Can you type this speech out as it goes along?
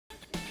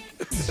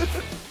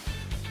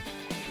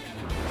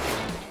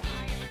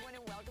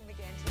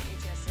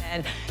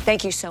And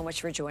thank you so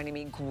much for joining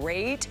me.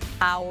 Great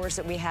hours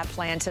that we have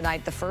planned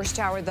tonight. The first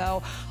hour,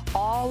 though,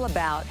 all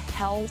about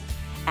health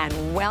and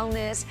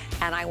wellness.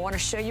 And I want to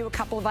show you a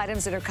couple of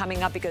items that are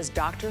coming up because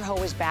Dr. Ho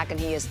is back and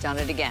he has done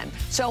it again.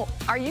 So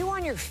are you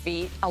on your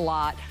feet a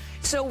lot?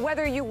 So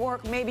whether you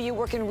work, maybe you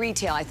work in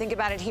retail. I think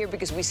about it here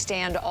because we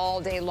stand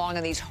all day long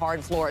on these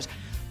hard floors.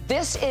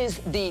 This is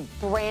the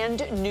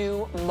brand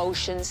new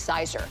Motion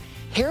Sizer.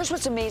 Here's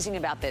what's amazing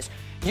about this.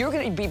 You're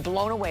going to be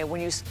blown away when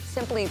you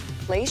simply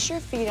place your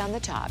feet on the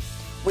top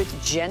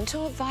with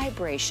gentle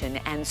vibration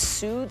and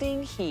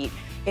soothing heat.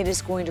 It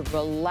is going to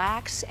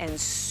relax and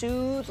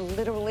soothe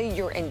literally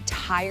your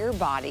entire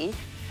body.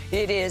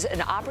 It is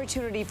an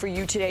opportunity for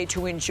you today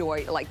to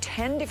enjoy like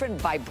 10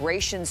 different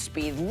vibration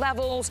speed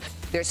levels.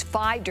 There's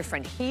 5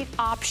 different heat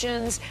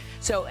options.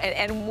 So,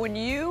 and when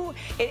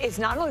it's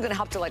not only gonna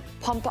help to like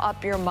pump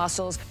up your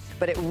muscles,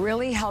 but it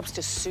really helps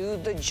to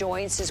soothe the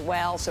joints as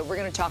well. So we're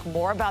gonna talk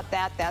more about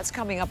that. That's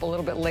coming up a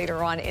little bit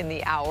later on in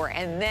the hour.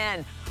 And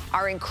then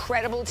our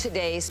incredible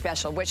Today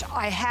special, which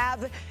I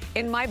have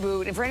in my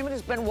boot. And for anyone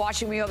who's been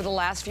watching me over the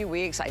last few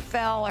weeks, I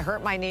fell, I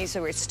hurt my knee,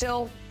 so it's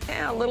still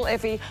a little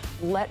iffy.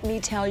 Let me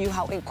tell you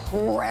how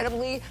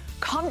incredibly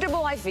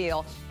comfortable I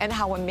feel and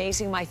how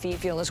amazing my feet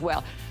feel as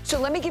well. So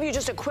let me give you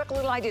just a quick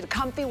little idea. The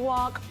Comfy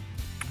Walk,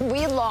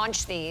 we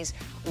launched these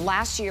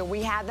last year.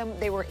 We had them,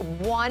 they were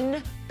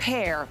 1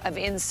 pair of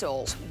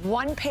insoles,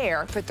 1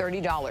 pair for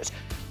 $30.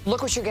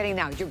 Look what you're getting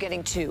now, you're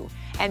getting 2.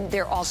 And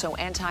they're also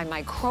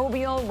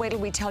antimicrobial. Wait till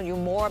we tell you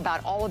more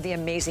about all of the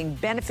amazing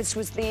benefits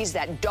with these,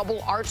 that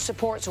double arch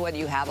support, so whether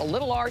you have a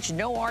little arch,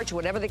 no arch,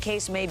 whatever the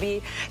case may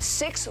be,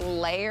 6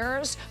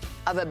 layers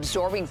of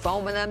absorbing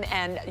foam in them,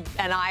 and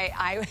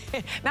matter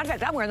of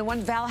fact, I'm wearing the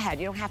one Val had.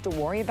 You don't have to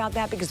worry about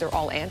that because they're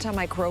all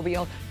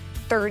antimicrobial.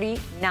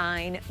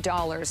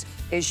 $39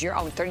 is your,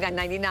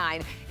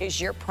 $39.99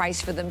 is your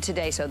price for them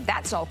today. So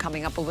that's all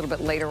coming up a little bit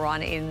later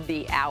on in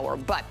the hour.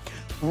 But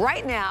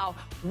right now,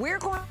 we're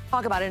going to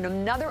talk about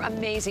another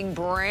amazing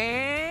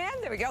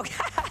brand, there we go,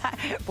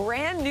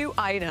 brand new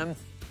item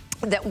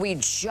that we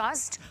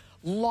just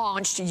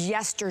launched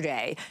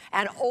yesterday,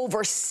 and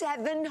over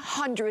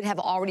 700 have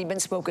already been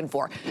spoken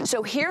for.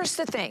 So here's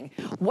the thing,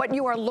 what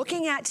you are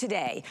looking at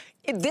today,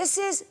 this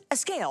is a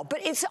scale, but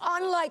it's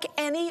unlike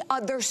any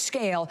other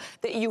scale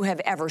that you have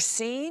ever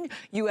seen,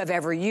 you have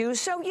ever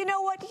used. So you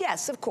know what?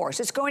 Yes, of course,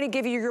 it's going to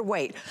give you your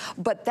weight,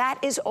 but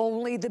that is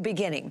only the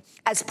beginning.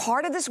 As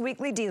part of this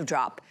weekly deal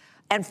drop,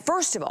 and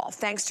first of all,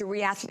 thanks to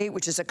Reathlete,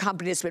 which is a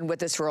company that's been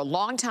with us for a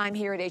long time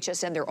here at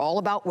HSN, they're all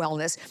about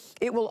wellness.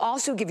 It will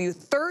also give you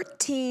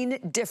 13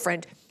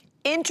 different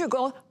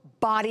integral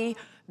body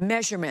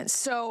measurements.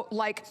 So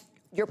like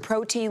your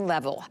protein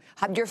level,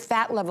 your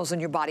fat levels in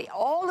your body.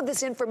 All of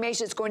this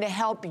information is going to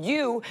help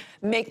you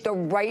make the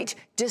right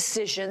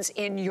decisions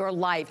in your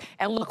life.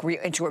 And look, we're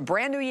into a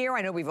brand new year.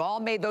 I know we've all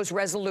made those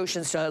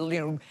resolutions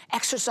to,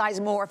 exercise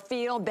more,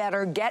 feel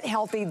better, get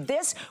healthy.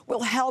 This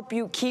will help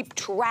you keep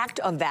track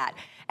of that.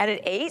 And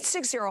at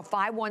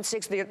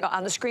 860-516,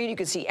 on the screen, you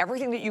can see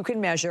everything that you can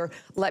measure.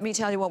 Let me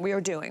tell you what we are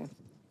doing.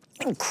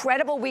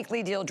 Incredible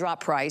weekly deal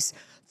drop price,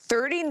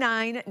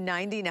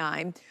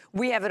 $39.99.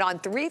 We have it on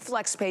 3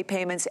 FlexPay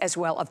payments as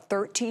well of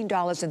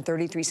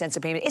 $13.33 a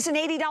payment. It's an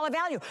 $80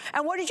 value.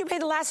 And what did you pay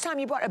the last time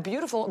you bought a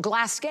beautiful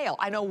glass scale?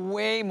 I know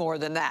way more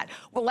than that.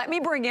 Well, let me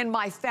bring in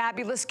my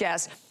fabulous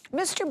guest,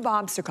 Mr.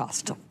 Bob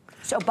Circosta.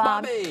 So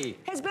Bob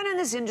has been in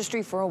this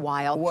industry for a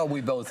while. Well,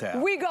 we both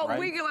have. We go,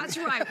 that's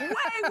right.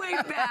 Way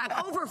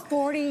back, over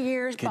 40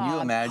 years, Bob. Can you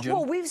imagine?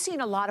 Well, we've seen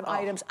a lot of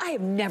items. I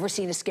have never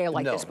seen a scale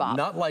like this, Bob.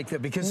 Not like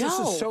that, because this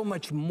is so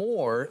much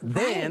more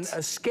than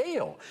a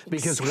scale.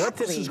 Because what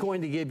this is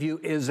going to give you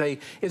is a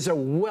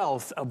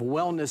wealth of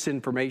wellness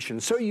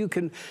information, so you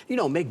can,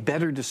 make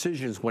better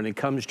decisions when it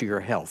comes to your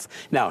health.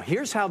 Now,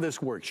 here's how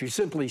this works. You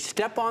simply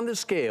step on the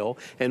scale,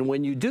 and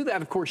when you do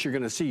that, of course, you're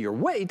going to see your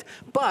weight,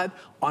 but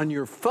on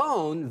your phone,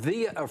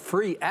 via a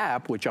free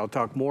app, which I'll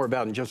talk more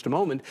about in just a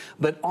moment,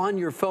 but on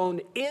your phone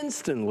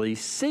instantly,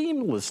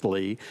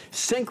 seamlessly,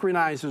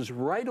 synchronizes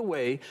right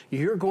away.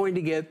 You're going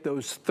to get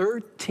those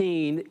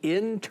 13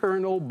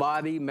 internal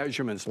body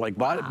measurements, like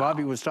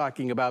Bobby was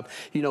talking about,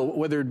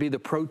 whether it be the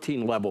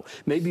protein level.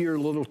 Maybe you're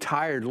a little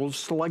tired, a little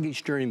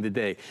sluggish during the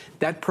day.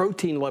 That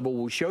protein level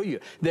will show you.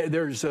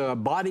 There's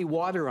body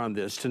water on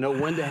this to know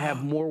when to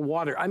have more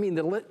water. I mean,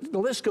 the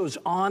list goes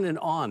on and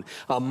on.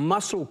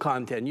 Muscle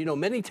content.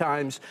 Many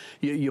times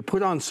you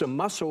put on some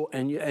muscle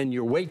and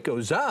your weight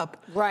goes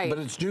up, but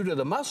it's due to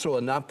the muscle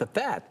and not the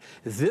fat.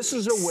 This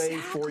is a way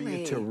for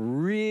you to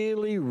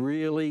really,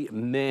 really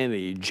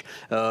manage,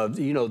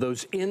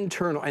 those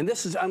internal, and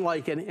this is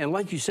unlike, and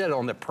like you said,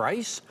 on the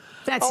price,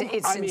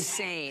 it's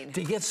insane.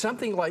 To get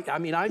something like,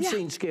 I've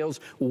seen scales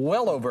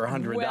well over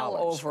 $100. Well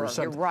over,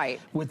 you're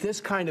right. With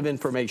this kind of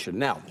information.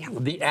 Now,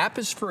 the app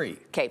is free.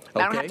 Okay, I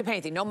don't have to pay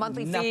anything. No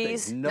monthly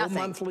fees. No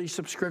monthly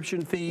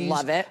subscription fees.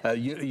 Love it.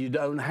 You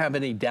don't have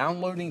any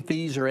downloading shipping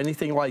fees or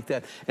anything like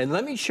that. And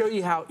let me show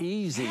you how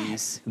easy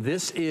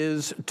this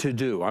is to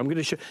do. I'm going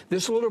to show,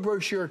 this little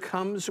brochure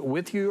comes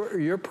with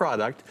your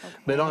product,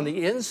 but on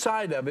the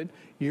inside of it,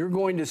 you're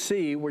going to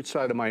see, which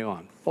side am I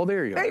on? Oh,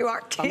 there you are. There you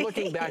are. I'm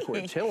looking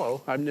backwards.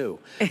 Hello, I'm new.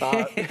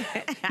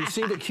 You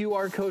see the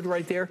QR code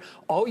right there?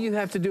 All you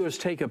have to do is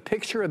take a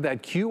picture of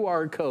that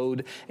QR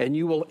code and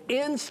you will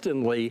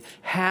instantly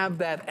have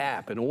that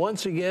app. And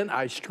once again,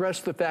 I stress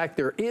the fact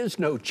there is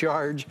no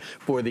charge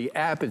for the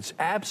app. It's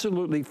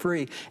absolutely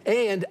free,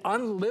 and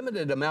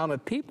unlimited amount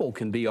of people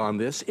can be on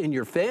this in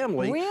your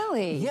family.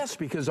 Really? Yes,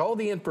 because all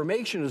the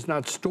information is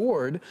not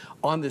stored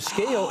on the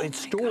scale, it's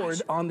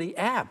stored on the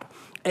app.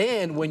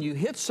 And when you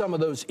hit some of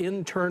those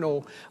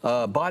internal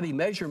body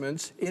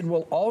measurements, it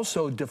will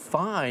also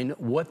define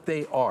what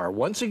they are.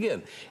 Once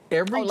again,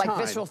 every time. Like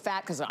visceral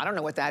fat, because I don't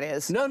know what that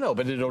is. No,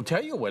 but it'll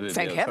tell you what it is.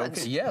 Thank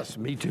heavens. Okay, yes,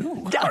 me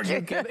too. Are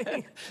you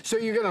kidding? So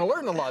you're going to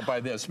learn a lot by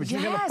this, but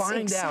you're going to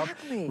find out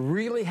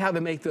really how to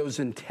make those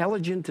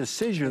intelligent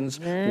decisions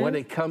when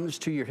it comes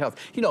to your health.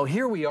 You know,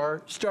 here we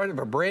are, start of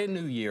a brand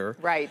new year.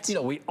 Right. You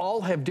know, we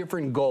all have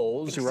different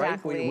goals,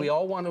 right? We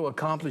all want to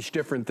accomplish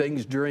different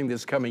things during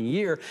this coming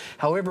year.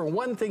 However,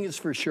 one thing is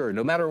for sure,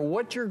 no matter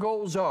what your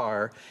goals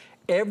are,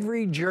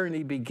 every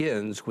journey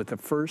begins with the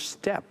first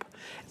step.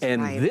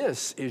 And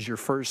this is your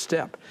first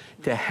step.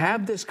 To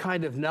have this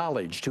kind of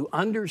knowledge, to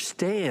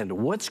understand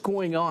what's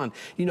going on.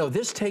 You know,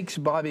 this takes,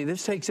 Bobby,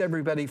 this takes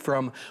everybody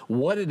from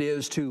what it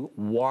is to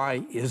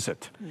why is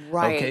it?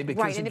 Right, okay?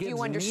 Because and if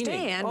you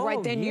understand,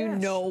 meaning. then you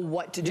know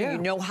what to do. You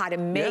know how to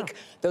make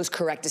those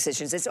correct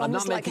decisions. It's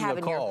almost like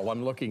having a call.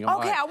 I'm looking at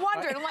I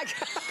wondered. I'm like,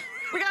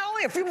 we got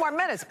only a few more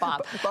minutes,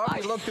 Bob.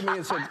 Bobby looked at me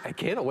and said, I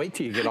can't wait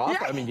till you get off.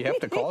 I mean, you have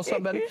to call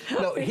somebody.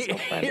 No,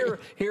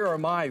 here are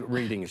my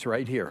readings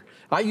right here.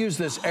 I use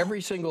this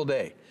every single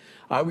day.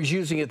 I was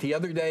using it the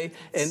other day,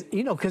 and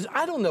you know, because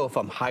I don't know if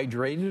I'm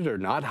hydrated or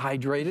not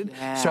hydrated.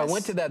 So I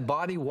went to that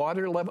body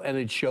water level, and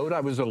it showed I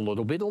was a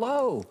little bit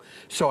low.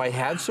 So I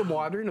had some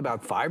water, and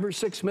about 5 or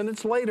 6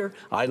 minutes later,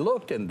 I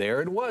looked, and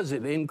there it was.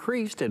 It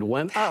increased, it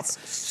went up.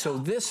 So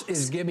this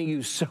is giving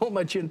you so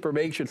much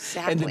information.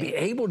 And to be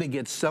able to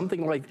get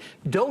something like,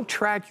 don't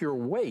track your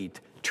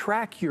weight,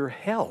 track your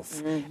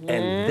health.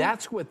 And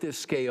that's what this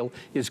scale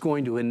is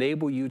going to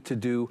enable you to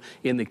do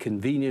in the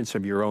convenience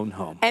of your own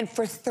home. And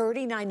for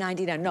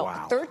 $39.99, no,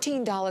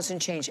 $13 and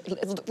change.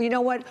 You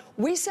know what?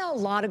 We sell a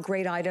lot of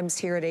great items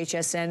here at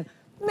HSN.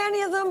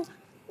 Many of them,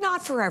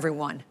 not for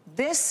everyone.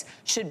 This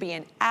should be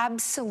in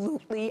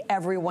absolutely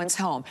everyone's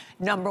home.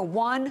 Number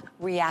one,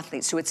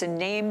 Reathlete. So it's a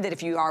name that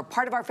if you are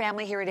part of our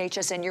family here at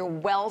HSN, you're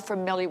well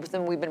familiar with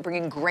them. We've been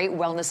bringing great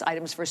wellness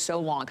items for so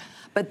long.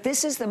 But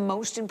this is the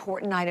most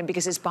important item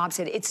because, as Bob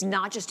said, it's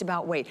not just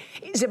about weight.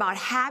 It's about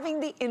having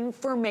the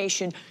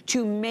information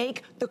to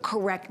make the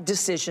correct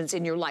decisions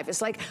in your life.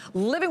 It's like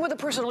living with a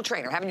personal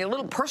trainer, having your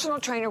little personal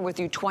trainer with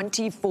you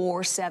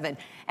 24/7.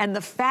 And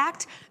the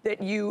fact that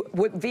you,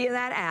 via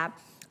that app,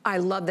 I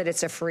love that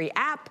it's a free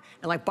app.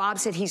 And like Bob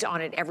said, he's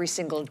on it every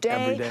single day.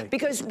 Every day.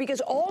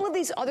 Because all of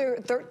these other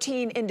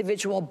 13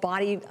 individual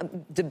body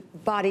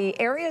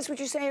areas, would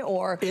you say,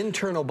 or?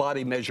 Internal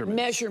body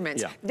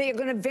measurements. They are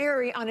gonna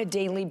vary on a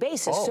daily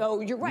basis.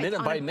 So you're right.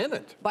 Minute by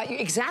minute.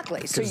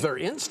 Exactly. Because they're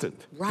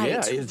instant. Right.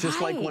 Yeah, it's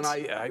just like when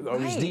I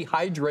was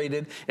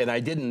dehydrated, and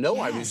I didn't know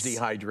I was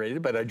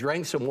dehydrated, but I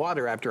drank some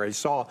water after I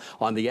saw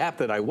on the app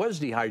that I was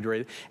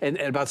dehydrated. And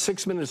about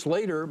 6 minutes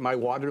later, my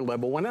water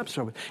level went up.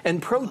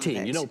 And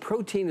protein, you know,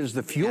 protein is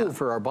the fuel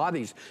for our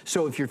bodies.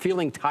 So if you're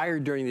feeling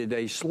tired during the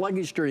day,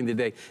 sluggish during the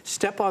day,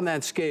 step on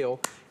that scale.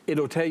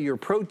 It'll tell you your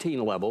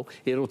protein level.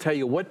 It'll tell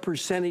you what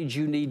percentage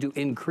you need to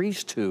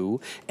increase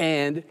to,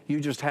 and you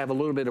just have a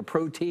little bit of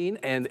protein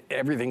and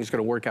everything's going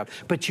to work out.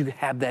 But you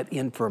have that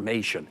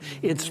information.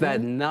 It's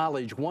that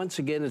knowledge. Once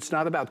again, it's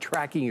not about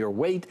tracking your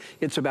weight.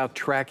 It's about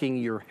tracking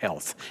your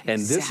health. And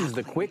this is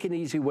the quick and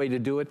easy way to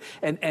do it.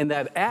 And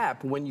that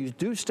app, when you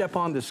do step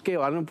on the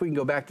scale, I don't know if we can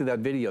go back to that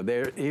video.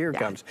 Here it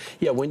comes.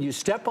 Yeah, when you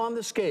step on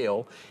the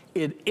scale,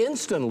 it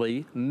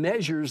instantly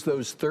measures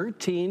those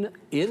 13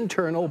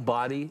 internal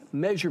body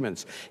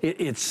measurements.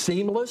 It's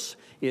seamless,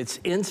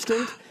 it's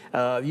instant.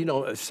 You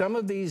know, some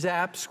of these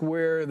apps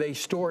where they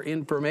store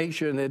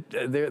information,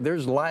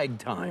 there's lag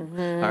time,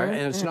 all right?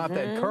 And it's not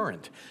that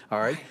current, all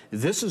right?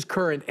 This is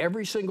current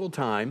every single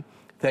time,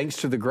 thanks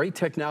to the great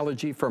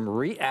technology from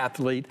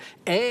Reathlete,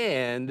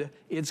 and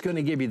it's going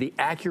to give you the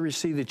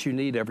accuracy that you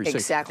need every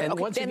single time.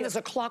 And then there's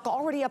a clock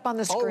already up on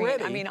the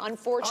screen. I mean,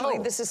 unfortunately,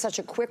 this is such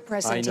a quick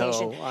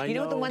presentation. I know. You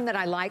know the one that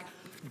I like?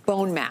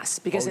 Bone mass,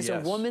 because as a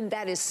woman,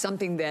 that is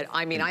something that,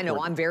 I mean, I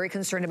know I'm very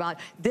concerned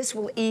about. This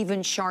will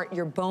even chart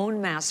your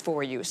bone mass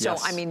for you. So,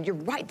 I mean, you're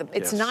right.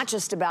 It's not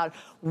just about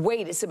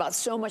weight. It's about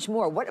so much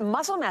more. What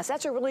muscle mass,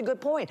 that's a really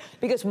good point,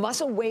 because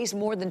muscle weighs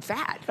more than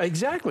fat.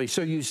 Exactly.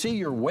 So you see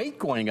your weight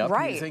going up,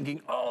 and you're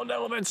thinking, oh,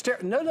 no, that's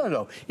terrible. No, no,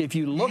 no. If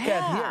you look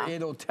at here,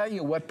 it'll tell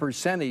you what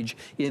percentage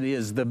it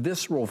is, the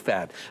visceral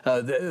fat,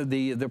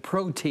 the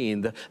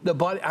protein, the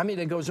body. I mean,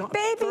 it goes on.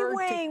 Baby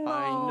weighing mode.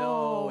 I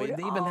know. It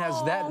even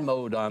has that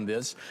mode download on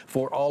this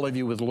for all of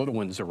you with little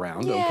ones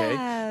around,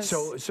 yes.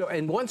 okay? So,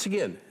 and once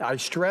again, I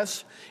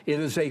stress, it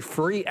is a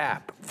free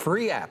app,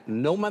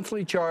 no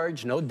monthly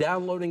charge, no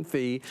downloading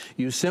fee.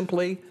 You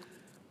simply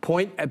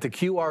point at the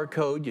QR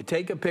code, you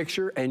take a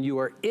picture, and you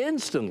are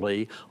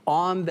instantly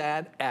on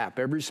that app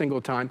every single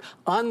time.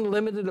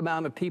 Unlimited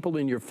amount of people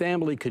in your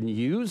family can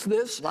use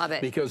this. Love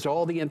it. Because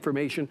all the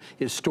information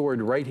is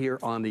stored right here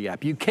on the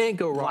app. You can't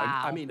go wrong.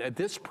 Wow. I mean, at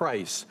this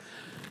price,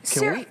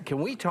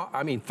 can we talk?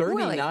 I mean, $39.99.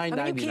 Really? I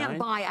mean, you can't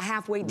buy a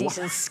halfway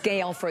decent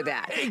scale for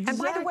that. Exactly. And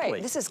by the way,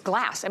 this is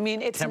glass. I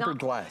mean, it's tempered not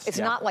glass. It's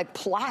not like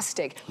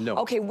plastic. No.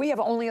 Okay, we have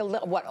only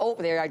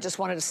over there. I just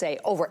wanted to say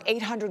over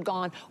 800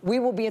 gone. We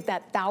will be at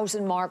that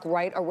 1,000 mark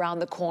right around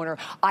the corner.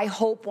 I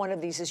hope one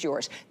of these is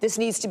yours. This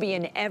needs to be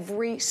in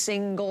every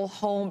single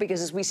home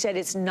because, as we said,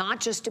 it's not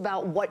just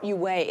about what you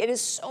weigh. It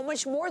is so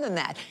much more than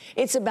that.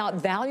 It's about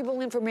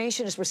valuable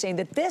information, as we're saying,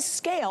 that this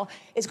scale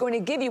is going to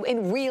give you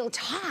in real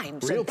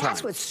time. So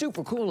that's what's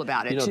super cool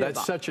about it, you know,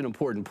 that's such an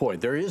important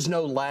point. There is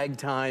no lag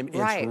time.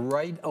 It's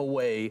right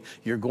away.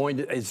 You're going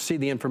to see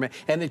the information.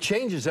 And it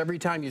changes every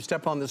time you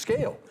step on the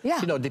scale. Yeah.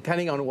 You know,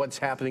 depending on what's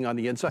happening on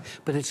the inside.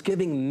 But it's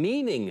giving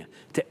meaning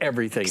to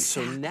everything.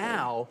 Exactly. So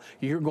now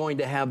you're going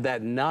to have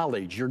that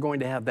knowledge. You're going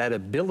to have that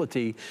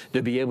ability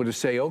to be able to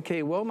say,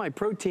 okay, well, my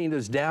protein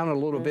is down a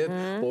little bit,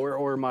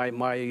 or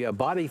my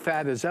body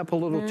fat is up a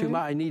little too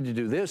much. I need to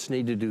do this,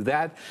 need to do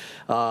that.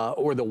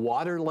 Or the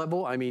water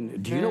level. I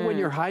mean, do you know when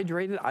you're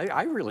hydrated?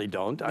 I really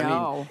don't. I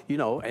mean, you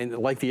know, and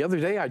like the other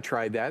day I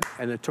tried that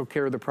and it took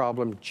care of the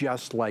problem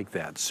just like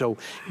that. So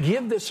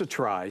give this a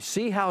try,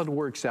 see how it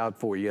works out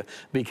for you,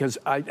 because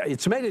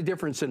it's made a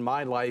difference in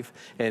my life,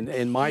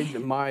 and my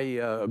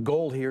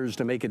goal here is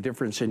to make a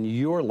difference in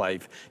your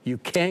life. You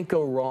can't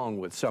go wrong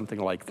with something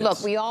like this.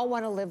 Look, we all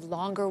want to live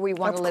longer. We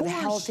want to live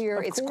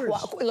healthier.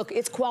 Look,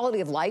 it's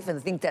quality of life, and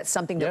I think that's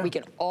something that we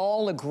can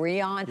all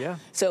agree on. Yeah.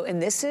 So, and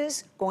this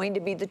is going to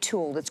be the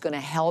tool that's going to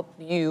help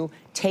you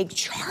take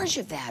charge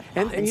of that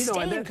and you know,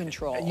 stay in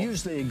control.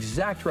 Use the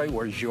exact right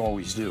words you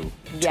always do.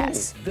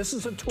 Yes. Tool. This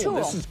is a tool.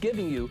 This is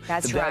giving you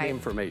that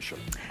information.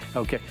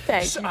 Okay.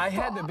 Thank you, I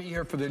had to be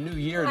here for the new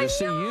year to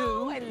see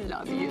you. I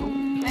love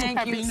you.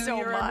 Thank you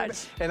so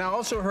much. And I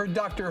also heard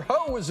Dr.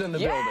 Ho was in the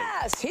building.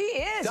 Yes, he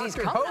is.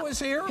 Dr. Ho is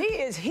here? He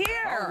is here.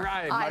 All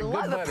right, I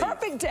love the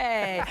perfect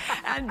day.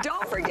 And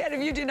don't forget,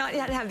 if you do not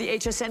yet have the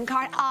HSN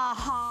card,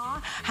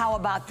 how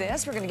about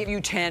this? We're going to give you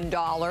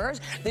 $10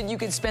 that you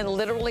can spend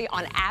literally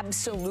on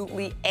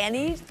absolutely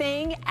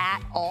anything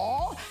at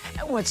all.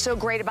 And what's so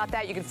great about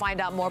that, you can find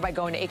out more by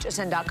going to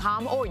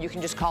hsn.com, or you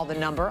can just call the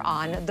number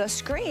on the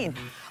screen.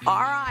 All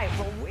right,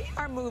 well, we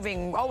are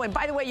moving. Oh, and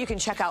by the way, you can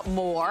check out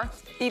more,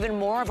 even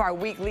more of our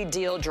weekly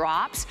deal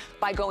drops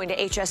by going to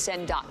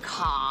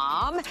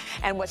hsn.com.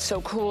 And what's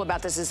so cool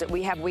about this is that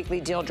we have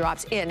weekly deal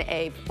drops in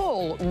a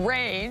full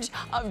range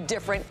of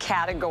different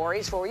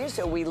categories for you.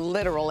 So we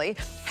literally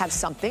have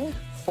something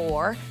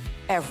for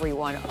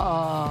everyone. Oh,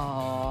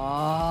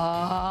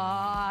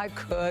 I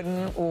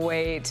couldn't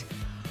wait.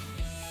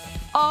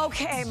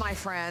 Okay, my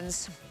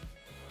friends.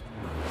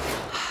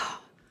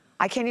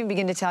 I can't even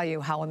begin to tell you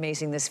how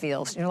amazing this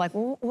feels. You're like,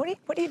 well,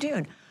 what are you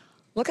doing?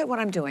 Look at what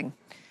I'm doing.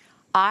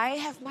 I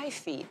have my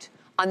feet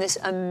on this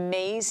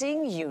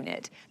amazing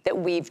unit that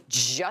we've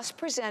just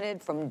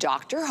presented from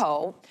Dr.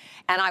 Ho.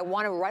 And I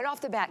want to right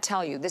off the bat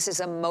tell you, this is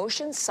a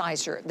motion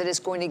sizer that is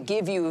going to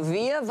give you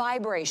via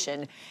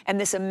vibration and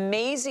this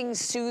amazing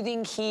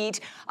soothing heat.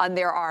 And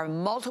there are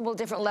multiple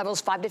different levels,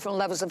 5 different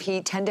levels of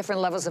heat, 10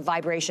 different levels of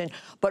vibration.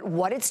 But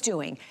what it's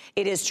doing,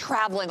 it is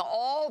traveling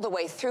all the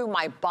way through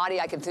my body.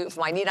 I can feel it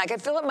from my knee, and I can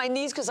feel it in my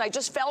knees because I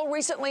just fell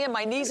recently and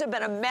my knees have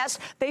been a mess.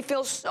 They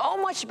feel so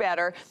much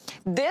better.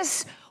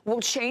 This will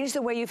change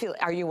the way you feel.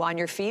 Are you on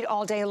your feet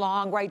all day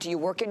long, right? Do you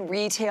work in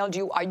retail?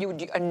 Are you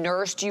a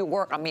nurse? Do you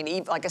work? I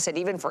mean, like I said,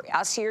 even for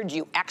us here, do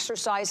you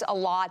exercise a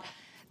lot?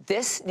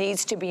 This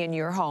needs to be in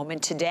your home.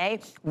 And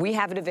today, we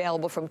have it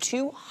available from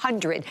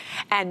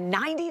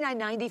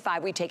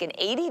 $299.95. We've taken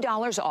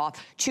 $80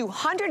 off,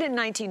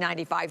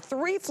 $219.95,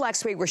 3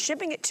 flex pay. We're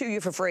shipping it to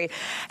you for free.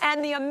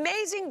 And the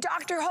amazing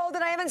Dr. Ho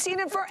that I haven't seen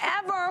in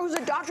forever, who's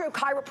a doctor of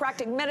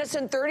chiropractic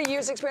medicine, 30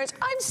 years experience.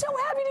 I'm so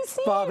happy to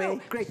see you.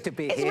 Bobby, great to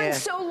be here. It's been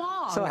so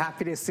long. So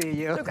happy to see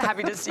you. So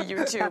happy to see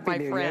you too, my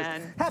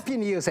friend. Happy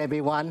New Year's,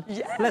 everyone.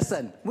 Yes.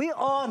 Listen, we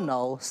all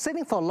know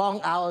sitting for long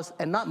hours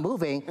and not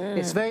moving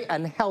is very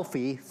unhealthy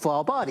for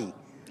our body.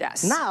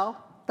 Yes.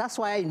 Now, that's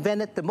why I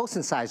invented the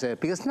motion sizer,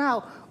 because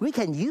now we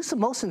can use the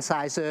motion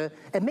sizer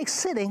and make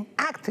sitting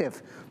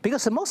active,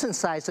 because the motion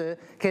sizer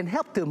can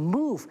help to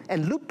move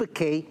and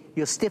lubricate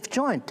your stiff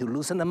joint to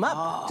loosen them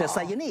up, just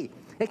like you need.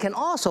 It can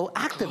also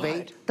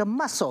activate the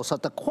muscles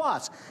of the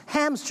quads,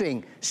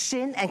 hamstring,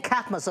 shin, and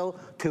calf muscle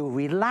to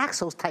relax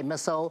those tight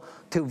muscles,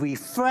 to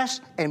refresh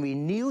and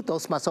renew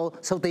those muscles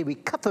so they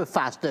recover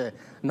faster.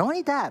 Not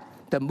only that,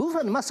 the movement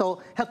of the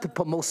muscle helps to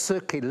promote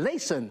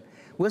circulation.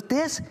 With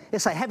this,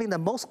 it's like having the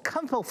most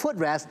comfortable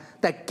footrest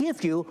that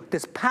gives you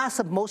this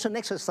passive motion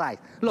exercise.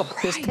 Look,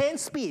 there's 10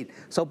 speed.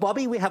 So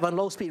Bobby, we have a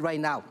low speed right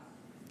now.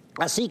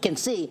 As you can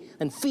see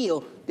and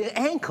feel, the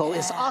ankle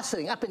is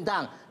oscillating up and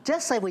down,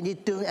 just like when you're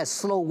doing a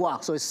slow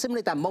walk. So it's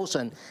similar to that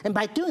motion. And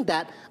by doing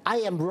that, I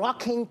am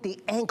rocking the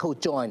ankle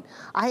joint.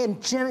 I am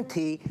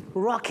gently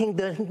rocking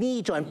the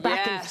knee joint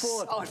back and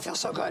forth. Oh, it feels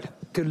so good.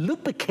 To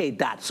lubricate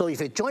that. So if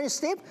your joint is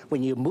stiff,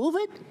 when you move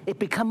it, it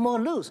becomes more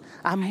loose.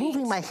 I'm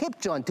moving my hip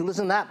joint to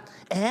loosen up.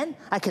 And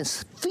I can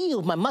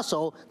feel my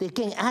muscle, they're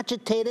getting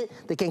agitated,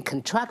 they're getting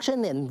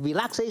contraction and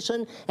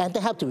relaxation, and they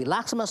help to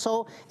relax the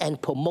muscle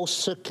and promote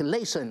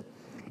circulation.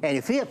 And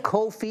if you have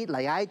cold feet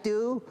like I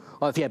do,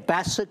 or if you have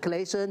bad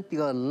circulation,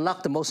 you're gonna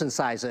love the motion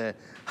sizer.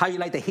 How you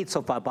like the heat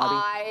so far, Bobby?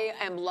 I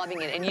am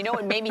loving it. And you know,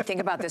 it made me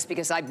think about this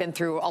because I've been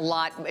through a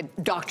lot,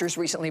 doctors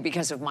recently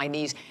because of my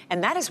knees.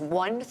 And that is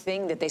one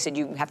thing that they said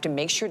you have to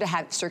make sure to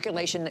have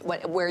circulation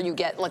where you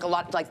get like a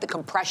lot, like the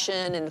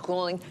compression and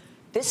cooling.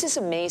 This is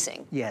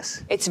amazing.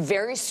 Yes. It's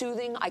very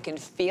soothing. I can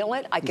feel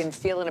it. I can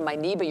feel it in my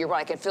knee, but you're right,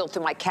 I can feel it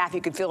through my calf.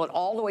 You can feel it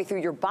all the way through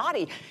your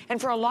body.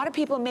 And for a lot of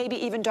people, maybe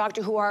even,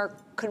 doctor, who are,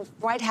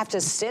 have to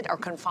sit or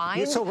confined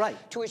You're so right.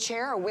 to a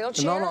chair or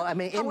wheelchair. No, I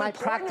mean, in my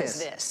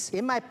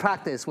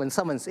practice, when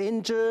someone's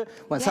injured,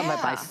 when someone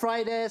has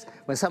arthritis,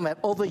 when someone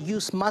has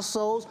overused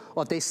muscles,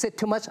 or if they sit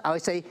too much, I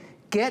would say,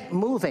 get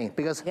moving,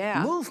 because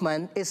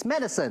movement is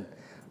medicine.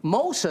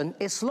 Motion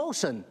is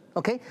lotion,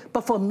 okay?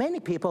 But for many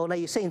people, like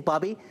you're saying,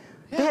 Bobby,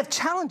 they have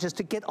challenges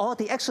to get all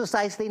the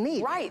exercise they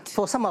need. Right.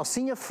 For some of our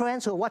senior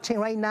friends who are watching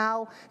right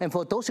now, and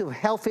for those who have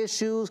health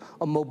issues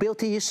or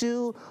mobility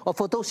issue, or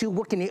for those who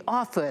work in the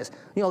office,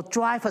 you know,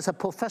 drive as a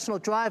professional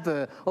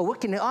driver or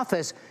work in the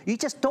office, you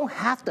just don't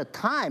have the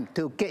time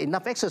to get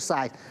enough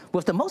exercise.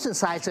 With the motion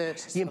sizer,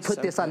 you can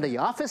put this under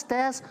your office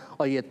desk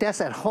or your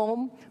desk at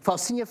home. For our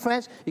senior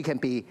friends, you can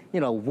be, you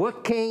know,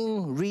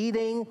 working,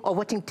 reading, or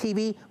watching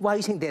TV while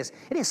using this.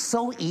 It is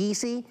so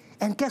easy.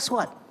 And guess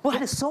what?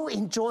 It is so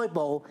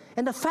enjoyable.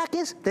 And the fact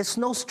is, there's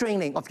no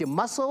straining of your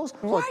muscles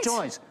or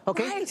joints,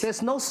 okay?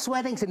 There's no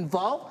sweatings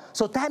involved.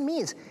 So that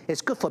means it's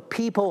good for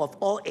people of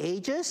all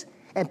ages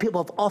and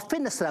people of all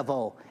fitness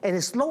level. And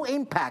it's low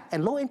impact.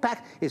 And low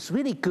impact is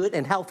really good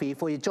and healthy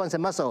for your joints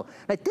and muscle.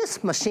 Like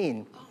this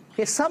machine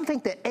is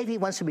something that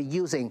everyone should be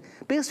using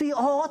because we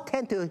all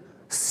tend to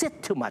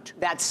sit too much.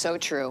 That's so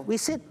true. We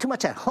sit too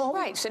much at home.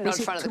 Right, sitting in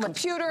front of the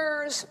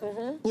computers.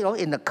 You know,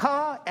 in the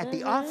car, at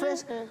the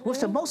office.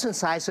 With the motion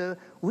sizer,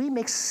 we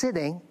make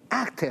sitting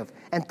active.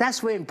 And that's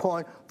very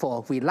important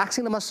for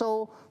relaxing the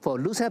muscle, for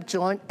loosening up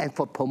joint, and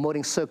for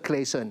promoting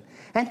circulation.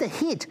 And the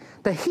heat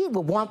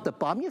will warm the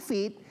bottom of your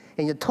feet,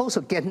 and your toes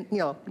will get, you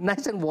know,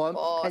 nice and warm,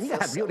 and you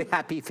have really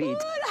happy feet.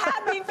 Good,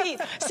 happy feet.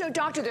 So,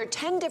 doctor, there are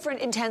 10 different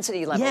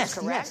intensity levels,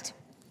 correct? Yes.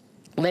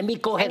 Let me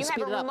go ahead and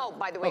speed it up. And you have a remote,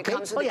 by the way. Okay. It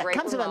comes with a great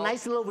comes with a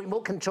nice little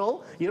remote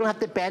control. You don't have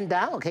to bend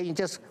down, okay? You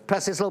just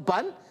press this little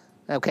button.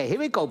 Okay, here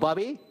we go,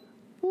 Bobby.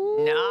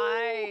 Ooh.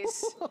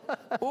 Nice.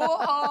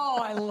 Whoa,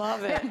 I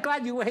love it. I'm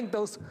glad you're wearing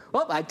those.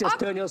 Oh, I just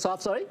turned yours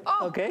off, sorry.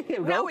 Oh, okay, here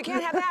we go. No, we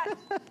can't have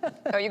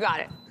that. Oh, you got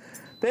it.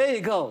 There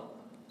you go.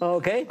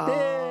 Okay,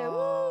 there.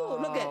 Woo,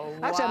 look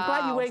at. Actually, I'm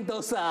glad you're wearing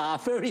those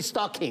furry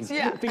stockings.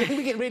 Yeah. Because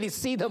we can really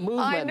see the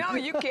movement. I know,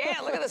 you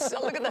can. Look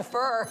at the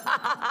fur.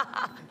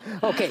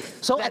 Okay,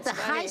 so at the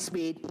high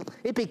speed,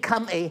 it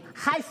becomes a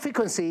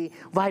high-frequency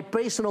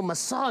vibrational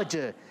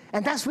massager.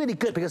 And that's really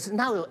good because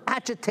now it will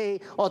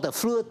agitate all the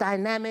fluid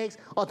dynamics,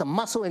 all the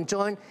muscle and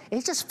joint.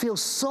 And it just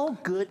feels so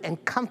good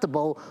and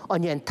comfortable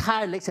on your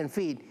entire legs and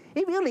feet.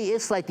 It really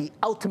is like the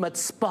ultimate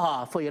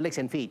spa for your legs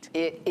and feet.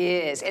 It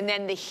is. And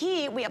then the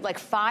heat, we have like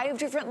 5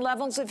 different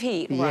levels of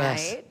heat,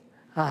 yes. right?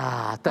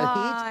 The heat.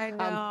 I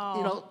know.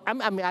 You know,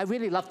 I mean, I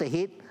really love the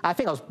heat. I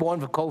think I was born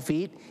with cold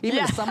feet. Even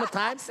in the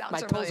summertime, my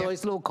toes are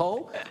always a little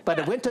cold. But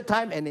in the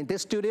wintertime and in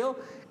this studio,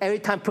 every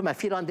time I put my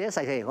feet on this,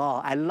 I say,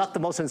 oh, I love the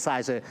motion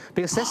sizer.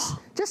 Because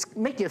just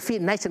make your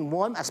feet nice and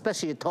warm,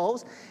 especially your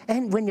toes.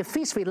 And when your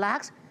feet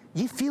relax,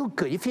 you feel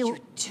good. You feel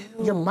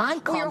your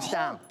mind calms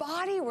down. Your whole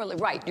body really,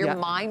 your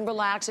mind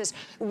relaxes.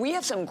 We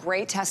have some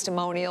great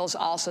testimonials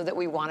also that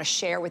we want to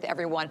share with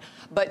everyone,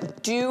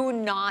 but do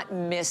not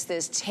miss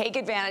this. Take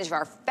advantage of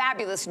our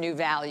fabulous new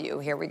value.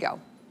 Here we go.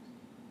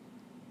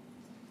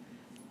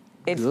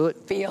 It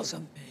feels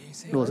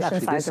amazing. Motion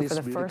sizer for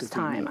the first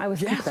time. I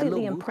was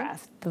completely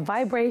impressed. The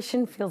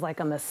vibration feels like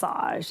a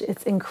massage.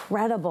 It's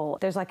incredible.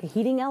 There's like a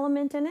heating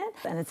element in it,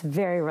 and it's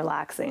very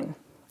relaxing.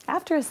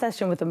 After a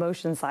session with the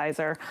motion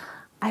sizer,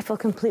 I feel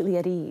completely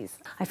at ease.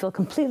 I feel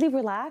completely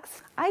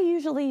relaxed. I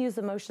usually use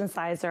the motion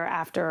sizer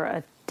after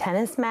a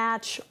tennis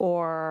match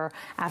or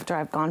after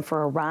I've gone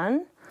for a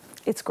run.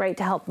 It's great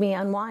to help me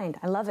unwind.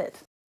 I love it.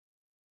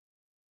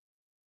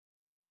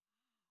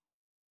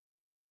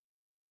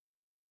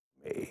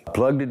 I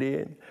plugged it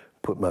in,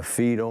 put my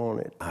feet on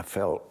it. I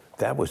felt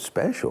that was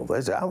special.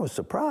 I was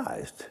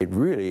surprised. It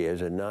really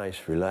is a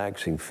nice,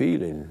 relaxing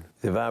feeling.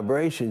 The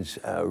vibrations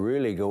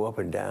really go up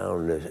and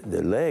down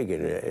the leg,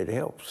 and it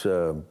helps.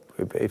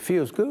 It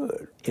feels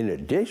good. In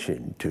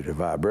addition to the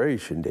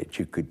vibration that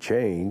you could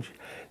change,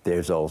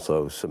 there's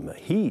also some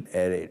heat,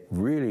 and it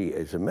really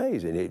is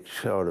amazing. It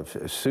sort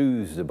of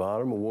soothes the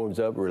bottom, warms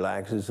up,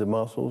 relaxes the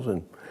muscles,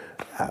 and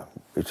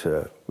it's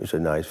a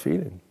nice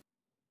feeling.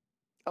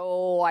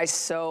 Oh, I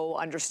so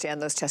understand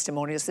those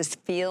testimonials. This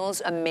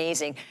feels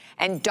amazing.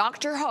 And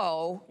Dr.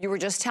 Ho, you were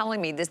just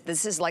telling me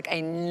this is like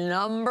a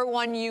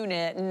 #1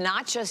 unit,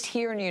 not just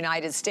here in the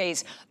United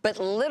States, but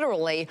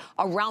literally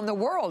around the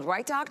world,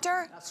 right,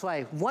 doctor? That's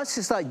right. Once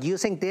you start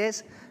using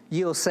this,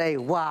 you'll say,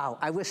 wow,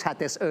 I wish I had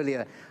this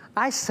earlier.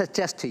 I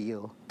suggest to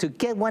you to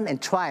get one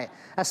and try it,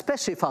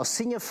 especially for our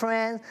senior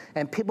friends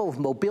and people with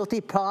mobility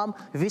problems.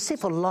 If you sit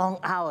for long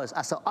hours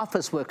as an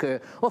office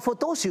worker, or for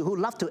those of you who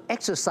love to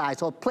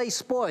exercise or play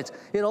sports,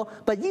 you know,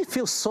 but you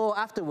feel sore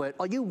afterward,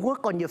 or you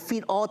work on your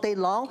feet all day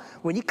long,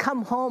 when you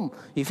come home,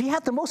 if you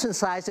have the motion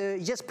sizer,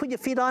 you just put your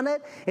feet on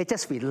it, it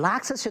just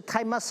relaxes your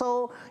thigh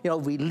muscle, you know,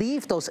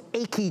 relieve those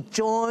achy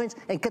joints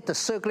and get the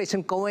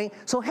circulation going.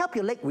 So help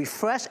your leg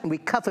refresh and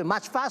recover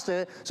much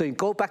faster so you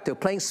go back to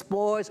playing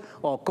sports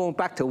or going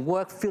back to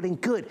work feeling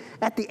good.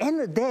 At the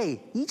end of the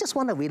day, you just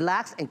want to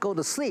relax and go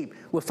to sleep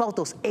without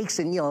those aches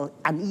and, you know,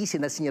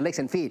 uneasiness in your legs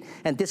and feet.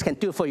 And this can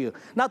do it for you.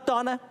 Now,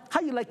 Donna,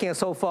 how you liking it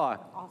so far?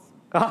 Awesome.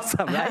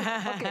 Awesome, right?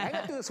 Okay, I'm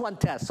going to do this one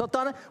test. So,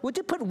 Donna, would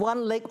you put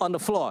one leg on the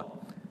floor?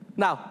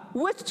 Now,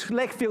 which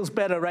leg feels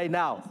better right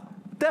now?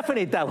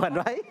 Definitely that one,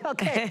 right?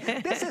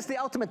 Okay, this is the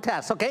ultimate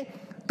test, okay?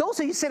 Those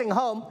of you sitting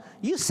home,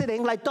 you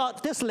sitting like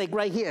this leg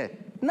right here,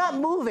 not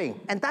moving,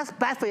 and that's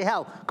bad for your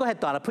health. Go ahead,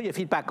 Donna, put your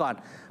feet back on.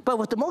 But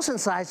with the motion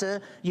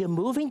sizer, you're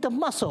moving the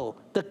muscle,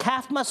 the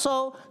calf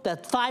muscle, the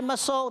thigh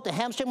muscle, the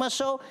hamstring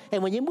muscle,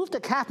 and when you move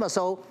the calf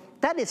muscle,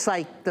 that is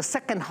like the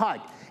second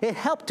heart. It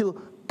helps to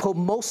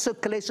promote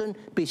circulation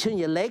between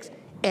your legs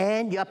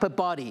and your upper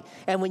body.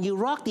 And when you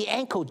rock the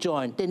ankle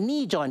joint, the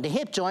knee joint, the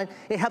hip joint,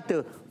 it helps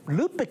to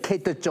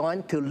lubricate the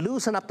joint to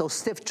loosen up those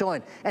stiff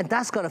joints, and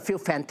that's gonna feel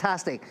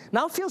fantastic.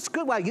 Now it feels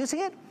good while using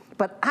it,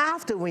 but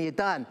after when you're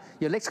done,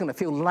 your leg's gonna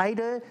feel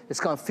lighter, it's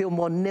gonna feel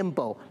more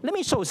nimble. Let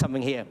me show you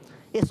something here.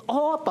 It's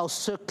all about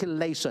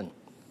circulation.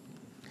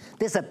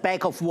 There's a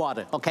bag of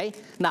water, okay?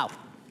 Now,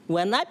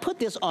 when I put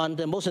this on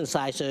the motion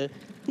sizer,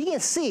 you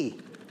can see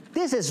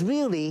this is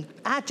really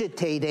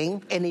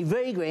agitating and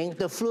invigorating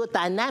the fluid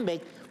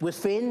dynamic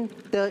within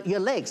your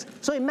legs.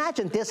 So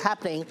imagine this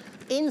happening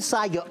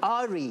inside your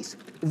arteries,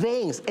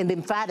 veins, and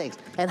lymphatics,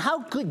 and how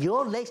good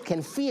your legs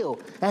can feel,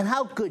 and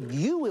how good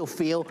you will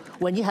feel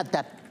when you have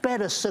that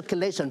better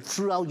circulation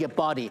throughout your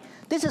body.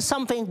 This is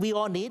something we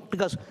all need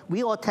because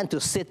we all tend to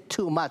sit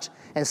too much,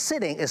 and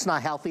sitting is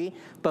not healthy.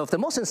 But with the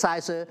motion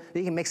sizer,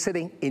 you can make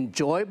sitting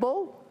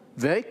enjoyable,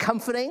 very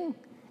comforting,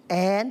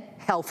 and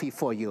healthy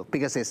for you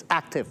because it's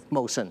active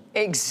motion.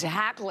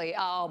 Exactly.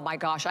 Oh my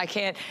gosh, I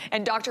can't.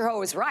 And Dr.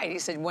 Ho is right. He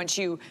said once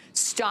you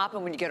stop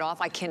and when you get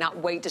off, I cannot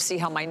wait to see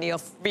how my knee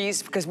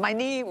feels because my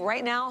knee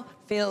right now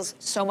feels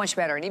so much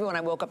better. And even when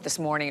I woke up this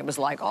morning, it was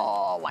like,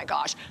 oh my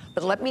gosh.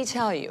 But let me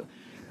tell you,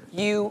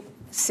 you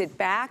sit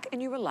back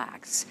and you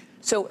relax.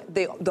 So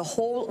the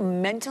whole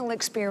mental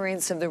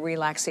experience of the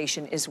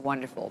relaxation is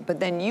wonderful. But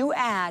then you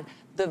add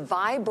the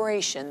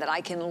vibration that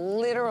I can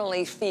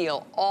literally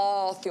feel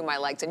all through my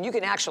legs. And you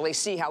can actually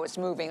see how it's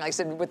moving, like I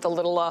said, with the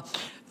little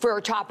fur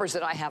toppers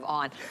that I have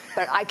on.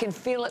 But I can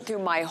feel it through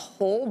my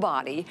whole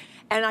body.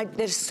 And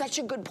there's such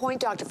a good point,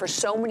 doctor, for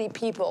so many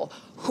people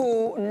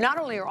who not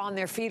only are on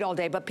their feet all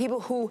day, but people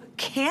who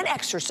can't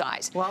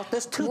exercise. Well,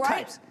 there's two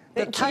types.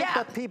 The type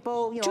of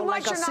people, you know,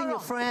 like our senior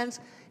friends,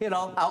 you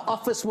know, our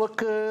office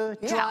worker,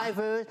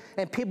 drivers,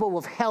 and people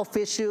with health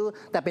issues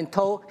that have been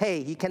told, hey,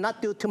 you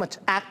cannot do too much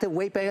active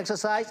weight-bearing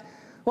exercise.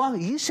 Well,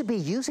 you should be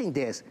using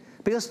this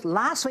because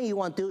last thing you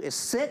want to do is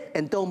sit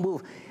and don't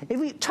move. If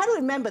we try to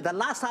remember the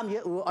last time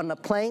you were on a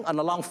plane on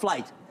a long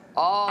flight.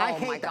 Oh, I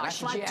hate that. I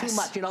fly too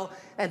much, you know.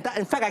 And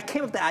in fact, I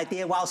came up with the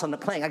idea while I was on the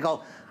plane. I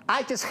go,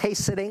 I just hate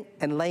sitting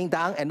and laying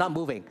down and not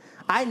moving.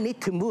 I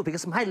need to move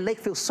because my leg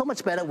feels so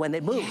much better when they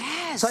move.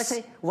 Yes. So I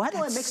say, why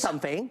don't I make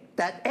something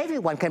that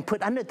everyone can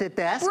put under their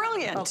desk?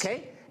 Brilliant.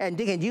 Okay, and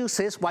you can use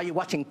this while you're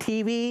watching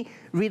TV,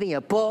 reading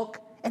a book,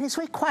 and it's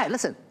very quiet.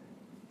 Listen,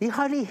 you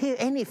hardly hear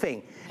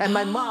anything. And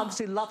my mom,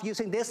 she loves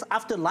using this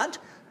after lunch.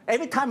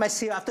 Every time I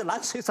see her after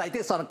lunch, she's like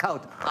this on the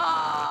couch.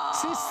 Oh,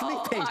 she's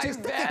sleeping. She's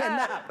taking a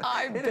nap.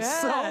 It is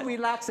so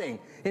relaxing.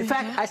 In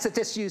fact, I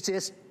suggest use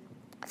this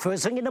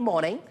first thing in the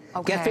morning,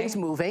 get things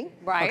moving.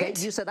 Right. Okay,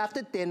 use it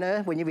after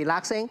dinner when you're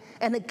relaxing,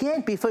 and again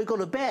before you go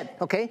to bed.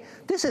 Okay,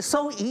 this is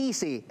so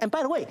easy. And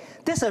by the way,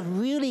 this is a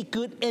really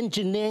good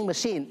engineering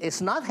machine. It's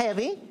not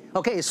heavy.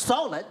 Okay, it's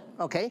solid.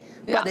 Okay,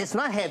 but it's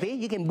not heavy.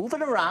 You can move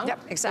it around. Yep,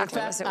 exactly.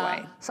 In fact, that's the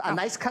way. A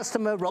nice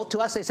customer wrote to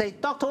us. They say,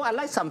 "Doctor, I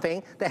like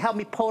something that helped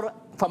me pull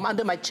from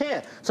under my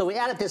chair." So we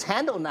added this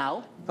handle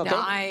now. Okay,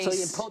 nice. so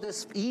you can pull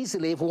this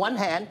easily with one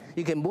hand.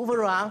 You can move it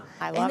around.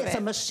 I love and it's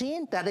a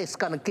machine that is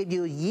going to give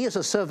you years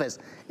of service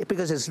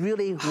because it's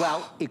really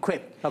well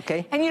equipped.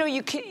 Okay. And you know,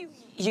 you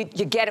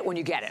get it when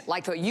you get it.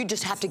 Like, you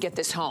just have to get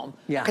this home.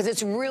 Yeah. Because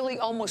it's really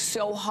almost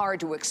so hard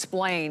to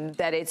explain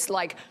that it's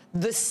like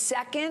the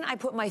second I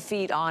put my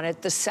feet on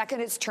it, the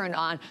second it's turned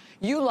on,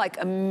 you like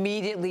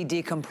immediately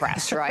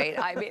decompress, right?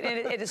 I mean,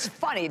 it is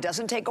funny. It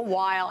doesn't take a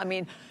while. I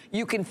mean,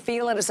 you can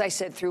feel it, as I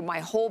said, through my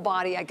whole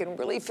body. I can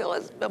really feel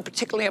it,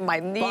 particularly on my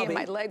knee and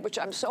my leg, which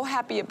I'm so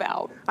happy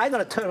about. I'm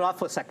going to turn it off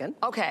for a second.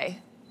 Okay.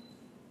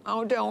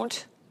 Oh,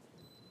 don't.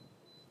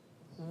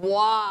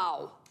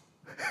 Wow.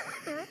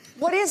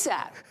 What is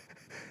that?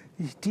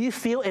 Do you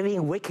feel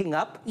everything waking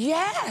up?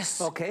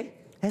 Yes. Okay.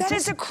 And that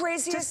is the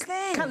craziest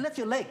thing. Can't lift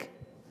your leg.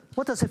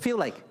 What does it feel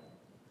like?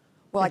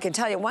 Well, I can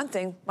tell you one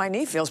thing. My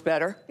knee feels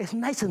better. It's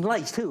nice and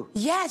light, too.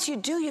 Yes, you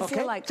do. You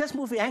feel like... Just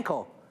move your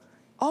ankle.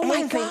 Oh,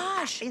 my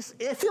gosh.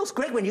 It feels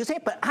great when you say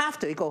it, but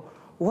after you go,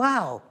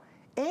 wow.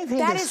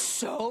 That is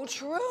so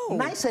true.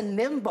 Nice and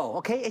nimble,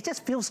 okay? It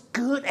just feels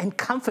good and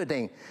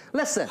comforting.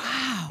 Listen,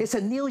 it's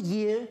a new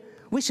year.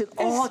 We should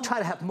all try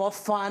to have more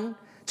fun,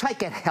 try to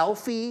get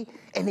healthy,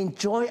 and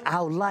enjoy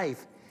our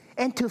life.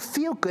 And to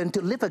feel good and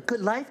to live a good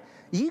life,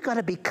 you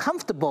gotta be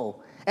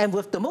comfortable. And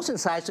with the motion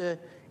sizer,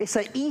 it's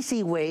an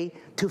easy way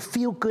to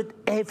feel good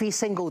every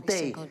single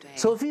day.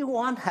 So if you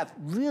want to have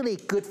really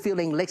good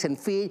feeling legs and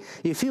feet,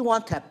 if you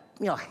want to have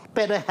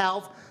better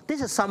health,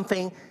 this is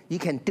something you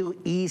can do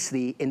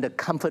easily in the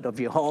comfort of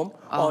your home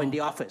or in the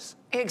office.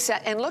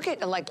 Exactly. And look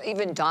at, like,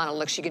 even Donna,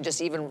 look, she can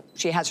just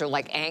she has her,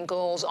 like,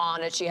 ankles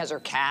on it. She has her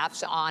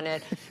calves on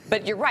it.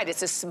 But you're right,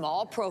 it's a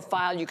small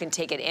profile. You can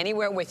take it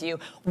anywhere with you.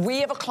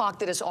 We have a clock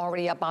that is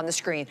already up on the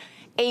screen.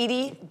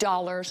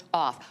 $80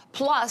 off.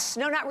 Plus,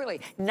 no, not really,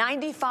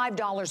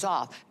 $95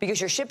 off, because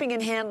your shipping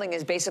and handling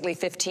is basically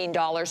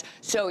 $15.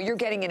 So you're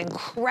getting an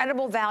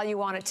incredible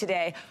value on it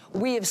today.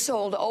 We have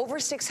sold over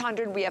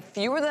 600. We have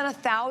fewer than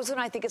 1,000.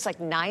 I think it's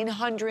like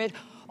 900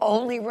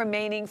 only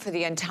remaining for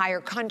the entire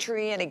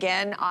country. And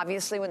again,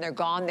 obviously, when they're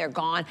gone, they're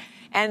gone.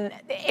 And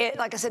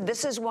like I said,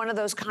 this is one of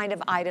those kind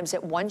of items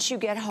that once you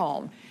get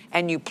home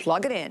and you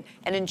plug it in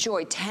and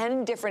enjoy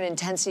 10 different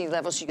intensity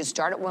levels, you can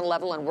start at one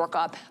level and work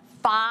up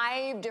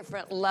 5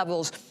 different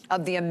levels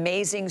of the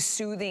amazing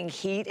soothing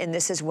heat in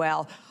this as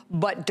well.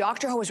 But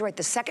Dr. Ho was right.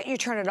 The second you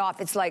turn it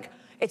off, it's like,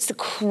 it's the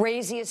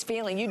craziest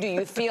feeling.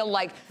 You feel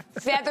like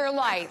feather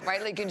light,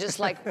 right? Like you can just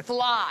like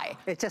fly.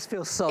 It just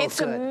feels so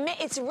good.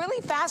 It's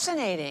really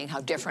fascinating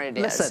how different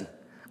it is. Listen,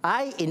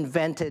 I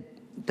invented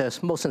the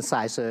motion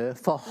sizer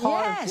for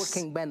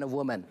hard-working men and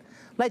women.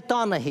 Like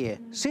Donna here,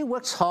 she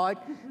works hard.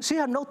 She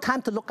has no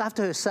time to look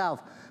after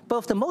herself. But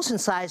with the motion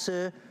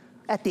sizer,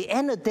 at the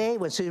end of the day,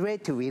 when she's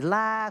ready to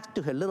relax,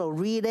 do her little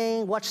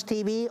reading, watch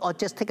TV, or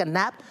just take a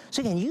nap,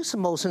 she can use the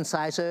motion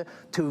sizer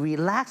to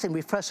relax and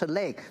refresh her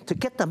leg, to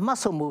get the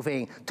muscle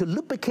moving, to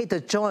lubricate the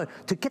joint,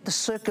 to get the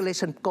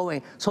circulation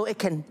going, so it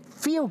can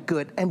feel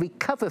good and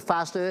recover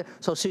faster,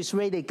 so she's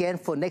ready again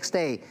for next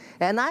day.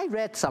 And I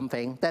read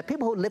something that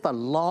people who live a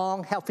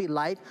long, healthy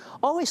life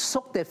always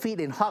soak their feet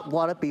in hot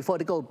water before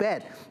they go to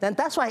bed. And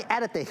that's why I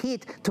added the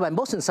heat to my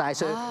motion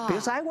sizer,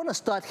 because I want to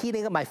start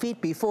heating up my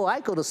feet before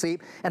I go to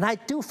sleep. And I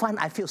do find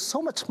I feel so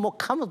much more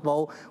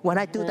comfortable when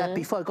I do that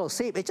before I go to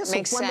sleep. It's just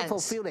a wonderful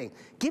feeling.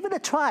 Give it a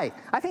try.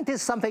 I think this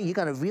is something you're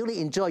going to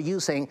really enjoy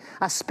using,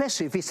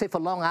 especially if you sit for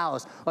long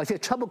hours, or if you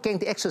have trouble getting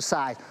the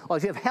exercise, or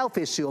if you have health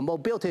issue or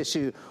mobility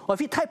issue, or if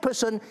you're the type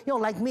person,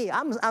 like me,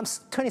 I'm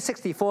turning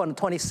 64 on the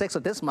 26th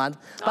of this month,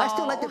 but I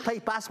still like to play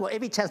basketball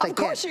every chance I get.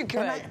 Of course you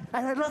could.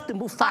 And I love to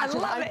move fast.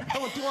 I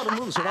want to do all the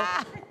moves,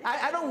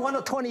 I don't want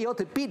a 20-year-old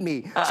to beat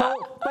me. But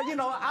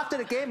after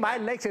the game, my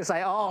legs is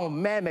like, oh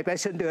man, maybe I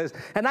shouldn't do this.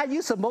 And I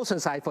use the motion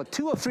size for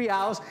 2 or 3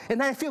 hours, and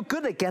then I feel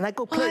good again. I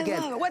go play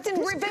again. Love it.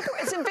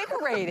 It's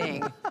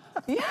invigorating.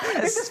 Yes.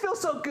 It just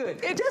feels so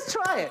good. Just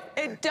try it.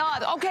 It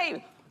does.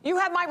 Okay. You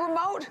have my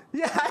remote?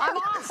 Yeah. I'm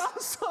off.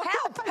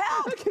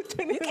 Help.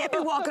 You can't be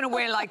walking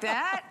away like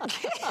that.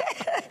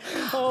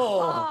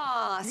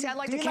 See, I'd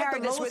like to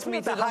carry this with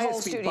me through the whole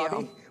studio.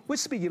 Bobby?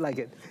 Which speed you like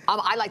it?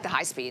 I like the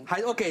high speed.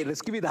 Okay,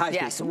 let's give you the high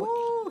speed.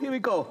 Woo, here we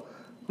go.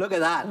 Look at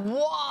that. Whoa.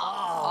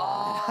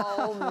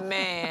 Oh,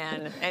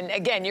 man. And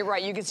again, you're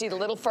right. You can see the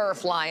little fur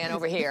flying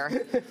over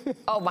here.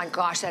 Oh, my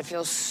gosh, that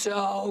feels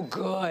so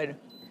good.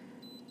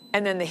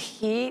 And then the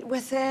heat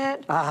with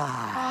it.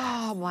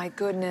 Oh, my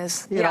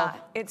goodness.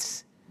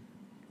 It's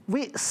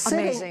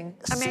amazing.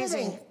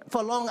 Sitting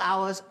for long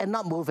hours and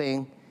not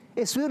moving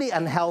is really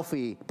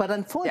unhealthy. But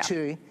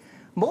unfortunately,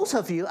 most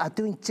of you are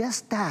doing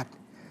just that.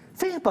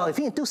 Think about it. If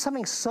you can do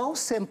something so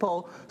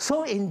simple,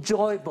 so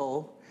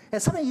enjoyable, and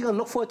something you can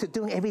look forward to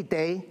doing every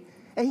day,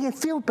 and you can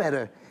feel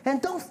better.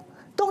 And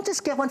don't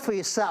just get one for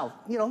yourself,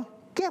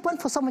 Get one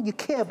for someone you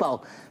care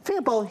about. Think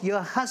about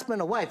your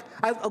husband or wife.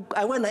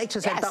 I went to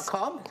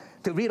HSN.com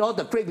to read all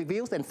the great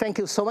reviews, and thank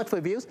you so much for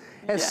reviews.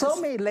 And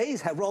so many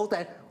ladies have wrote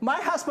that,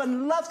 my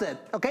husband loves it,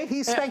 okay?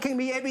 He's thanking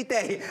me every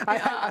day.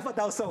 I thought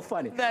that was so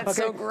funny. That's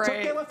so great.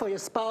 So get one for your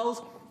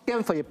spouse, get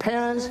one for your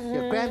parents,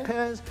 your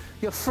grandparents,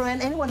 your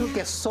friend, anyone who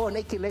gets sore and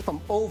achy leg from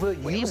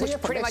overusing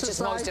it. Pretty much is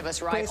most of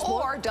us, right?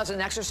 Or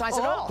doesn't exercise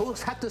at all. Who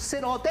have to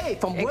sit all day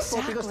from work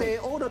because they're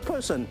an older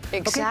person.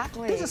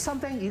 Exactly. Okay? This is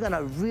something you're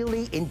gonna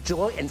really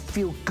enjoy and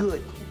feel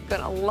good.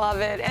 Gonna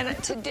love it. And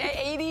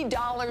today,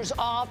 $80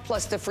 off,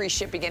 plus the free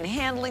shipping and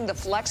handling, the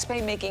flex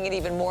pay, making it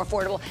even more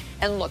affordable.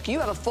 And look, you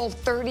have a full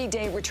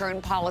 30-day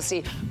return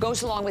policy,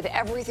 goes along with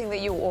everything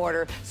that you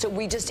order. So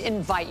we just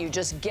invite you,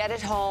 just get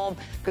it home.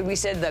 Because we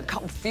said the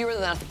fewer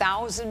than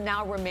 1,000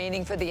 now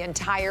remaining for the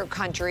entire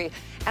country.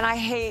 And I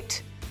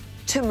hate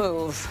to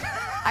move.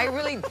 I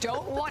really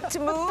don't want to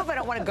move. I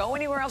don't want to go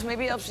anywhere else.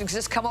 Maybe I'll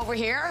just come over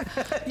here.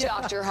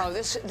 Yeah. Dr. Ho,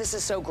 this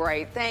is so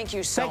great. Thank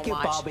you so much. Thank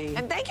you, Bobby.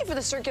 And thank you for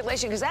the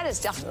circulation, because that is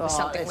definitely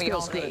something we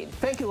all need.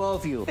 Thank you, all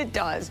of you. It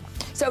does.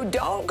 So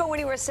don't go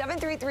anywhere.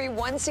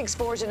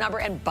 733-164 is your number.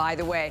 And by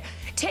the way,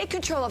 take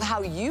control of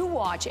how you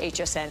watch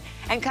HSN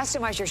and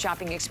customize your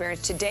shopping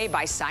experience today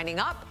by signing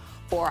up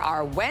for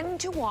our When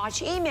to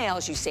Watch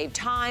emails. You save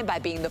time by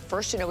being the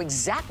first to know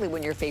exactly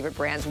when your favorite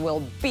brands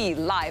will be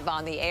live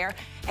on the air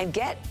and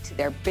get to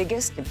their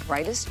biggest and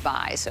brightest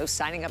buy. So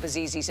signing up is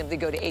easy. Simply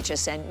go to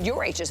HSN,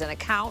 your HSN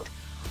account,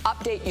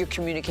 update your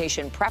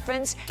communication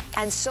preference,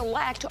 and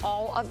select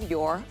all of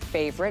your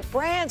favorite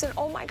brands. And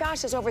oh my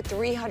gosh, there's over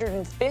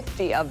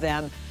 350 of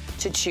them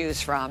to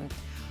choose from.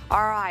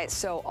 All right,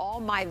 so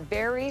all my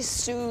very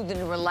soothed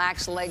and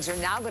relaxed legs are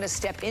now going to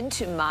step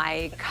into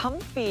my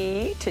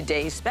comfy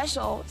today's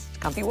special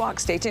comfy walk.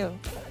 Stay tuned.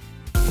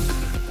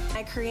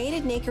 I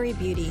created Nakery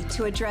Beauty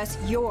to address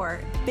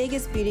your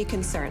biggest beauty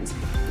concerns.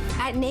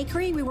 At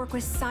Nakery, we work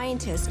with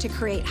scientists to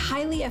create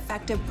highly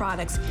effective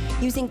products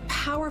using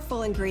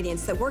powerful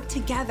ingredients that work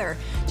together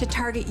to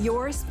target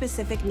your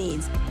specific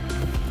needs.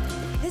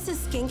 This is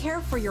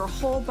skincare for your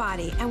whole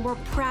body, and we're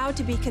proud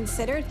to be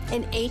considered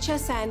an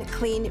HSN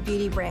clean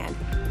beauty brand.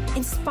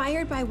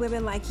 Inspired by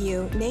women like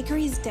you,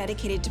 Nakery is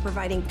dedicated to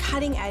providing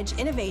cutting-edge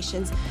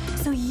innovations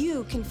so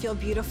you can feel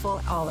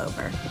beautiful all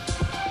over.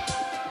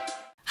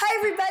 Hi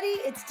everybody,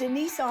 it's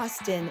Denise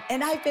Austin,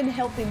 and I've been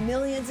helping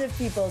millions of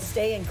people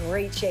stay in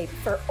great shape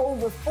for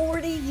over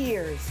 40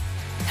 years.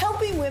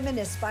 Helping women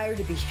aspire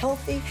to be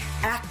healthy,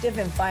 active,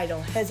 and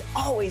vital has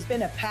always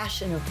been a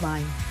passion of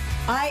mine.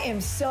 I am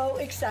so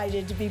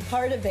excited to be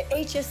part of the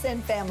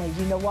HSN family.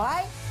 You know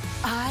why?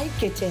 I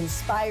get to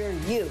inspire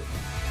you.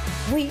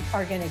 We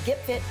are going to get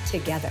fit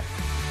together.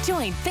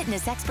 Join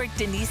fitness expert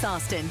Denise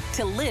Austin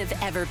to live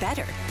ever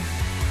better.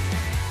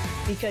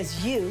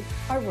 Because you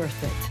are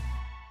worth it.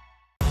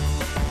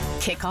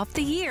 Kick off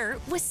the year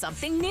with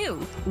something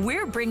new.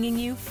 We're bringing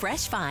you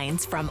fresh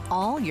finds from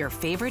all your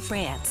favorite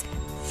brands.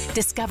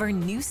 Discover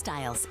new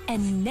styles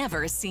and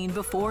never seen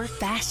before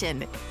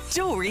fashion,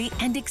 jewelry,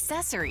 and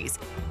accessories.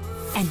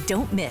 And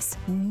don't miss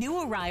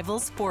new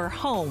arrivals for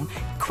home,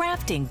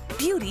 crafting,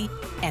 beauty,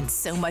 and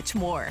so much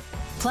more.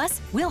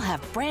 Plus, we'll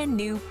have brand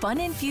new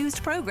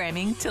fun-infused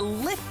programming to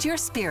lift your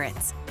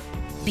spirits.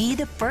 Be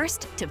the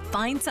first to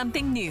find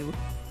something new.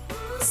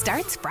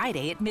 Starts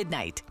Friday at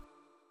midnight.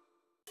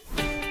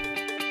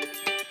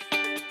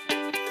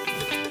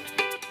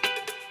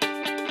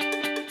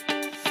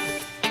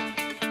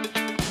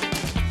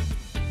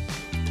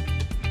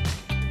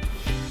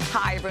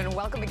 Hi, everyone.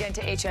 Welcome again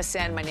to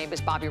HSN. My name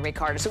is Bobby Ray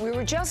Carter. So we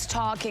were just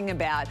talking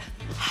about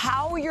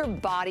how your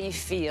body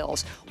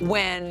feels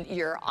when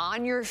you're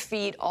on your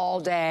feet all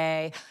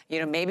day. You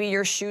know, maybe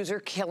your shoes are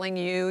killing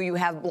you. You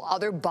have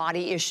other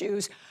body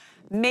issues.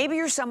 Maybe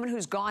you're someone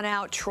who's gone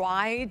out,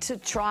 tried some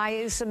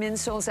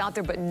insoles out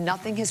there, but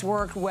nothing has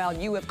worked. Well,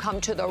 you have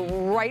come to the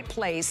right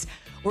place.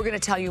 We're going to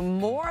tell you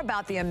more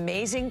about the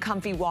amazing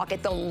Comfy Walk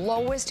at the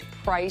lowest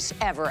price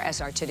ever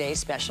as our today's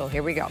special.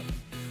 Here we go.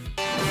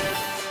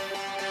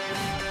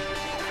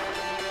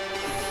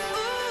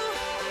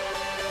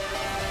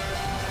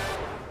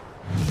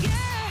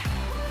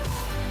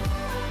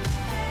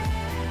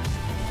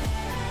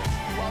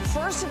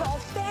 First of all,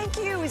 thank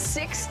you.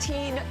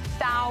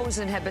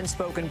 16,000 have been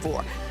spoken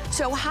for.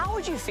 So how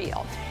would you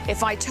feel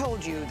if I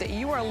told you that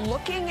you are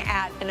looking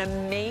at an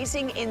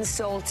amazing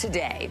insole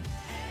today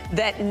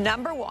that,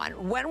 number one,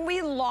 when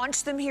we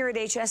launched them here at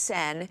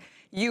HSN,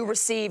 you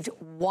received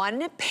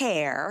one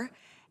pair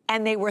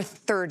and they were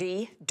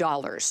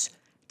 $30.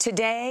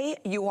 Today,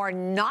 you are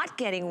not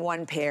getting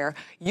one pair,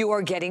 you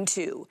are getting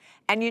two.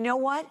 And you know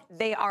what?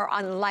 They are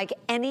unlike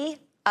any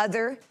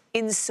other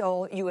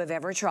insole you have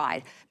ever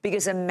tried,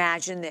 because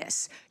imagine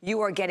this,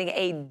 you are getting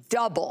a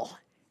double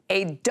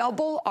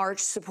arch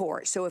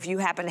support. So if you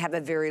happen to have a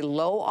very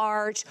low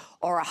arch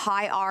or a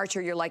high arch,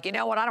 or you're like, you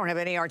know what, I don't have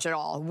any arch at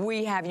all,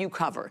 we have you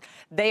covered.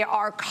 They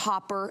are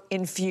copper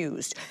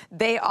infused.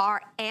 They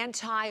are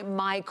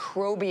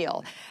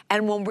antimicrobial.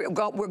 And when we're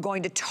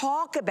going to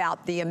talk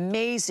about the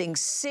amazing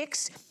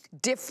 6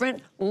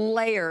 different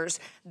layers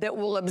that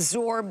will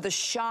absorb the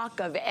shock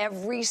of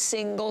every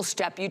single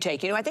step you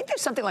take. You know, I think there's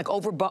something like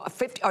over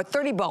 50 or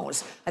 30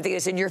 bones, I think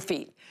it's in your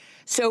feet.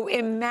 So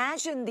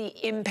imagine the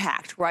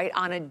impact, right,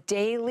 on a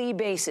daily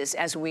basis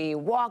as we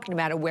walk, no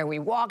matter where we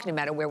walk, no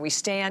matter where we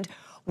stand.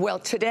 Well,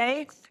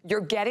 today, you're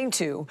getting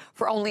two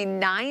for only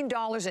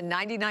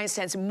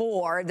 $9.99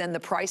 more than the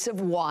price of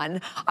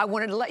one. I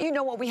wanted to let you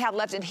know what we have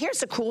left. And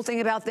here's the cool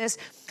thing about this.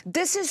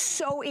 This is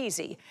so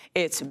easy.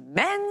 It's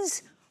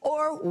men's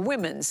or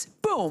women's.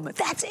 Boom,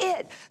 that's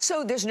it.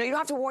 So you don't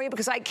have to worry,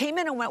 because I came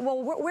in and went,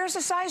 well, where's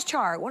the size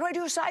chart? What do I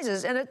do with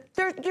sizes? And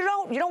you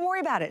don't worry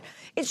about it.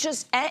 It's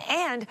just,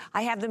 and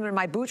I have them in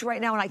my boots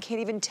right now, and I can't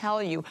even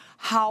tell you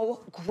how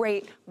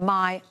great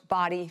my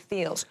body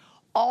feels.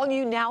 All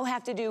you now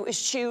have to do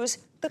is choose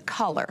the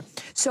color.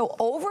 So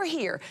over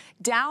here,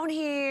 down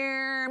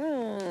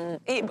here,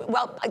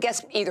 Well, I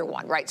guess either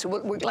one, right? So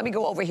let me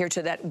go over here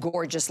to that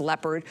gorgeous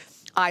leopard.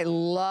 I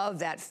love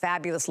that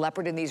fabulous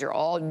leopard, and these are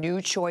all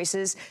new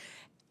choices.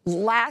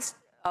 Last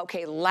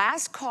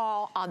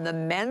call on the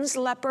men's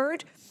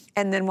leopard,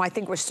 and then I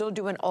think we're still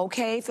doing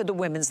okay for the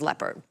women's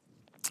leopard.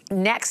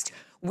 Next,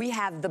 we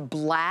have the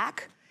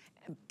black.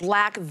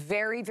 Black,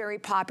 very, very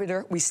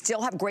popular. We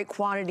still have great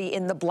quantity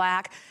in the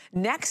black.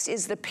 Next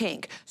is the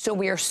pink. So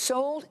we are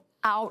sold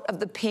out of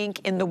the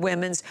pink in the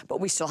women's, but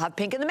we still have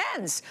pink in the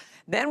men's.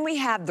 Then we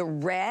have the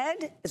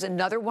red is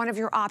another one of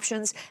your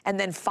options. And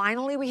then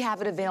finally, we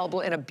have it available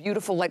in a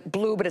beautiful like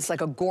blue, but it's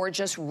like a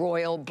gorgeous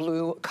royal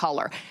blue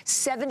color.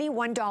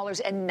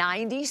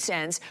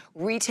 $71.90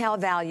 retail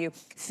value,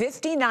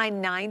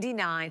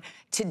 $59.99.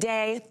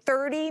 Today,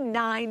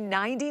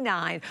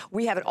 $39.99.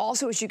 We have it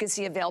also, as you can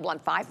see, available on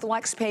 5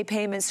 flex pay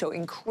payments, so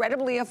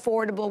incredibly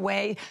affordable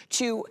way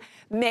to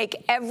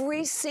make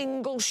every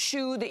single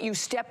shoe that you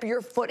step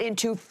your foot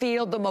into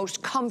feel the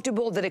most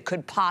comfortable that it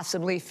could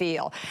possibly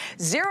feel.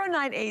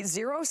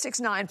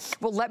 098069.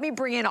 Well, let me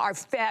bring in our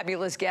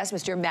fabulous guest,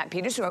 Mr. Matt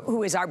Peters,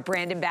 who is our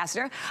brand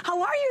ambassador. How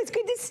are you? It's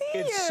good to see you.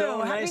 It's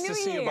so nice to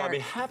see you, Bobby.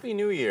 Happy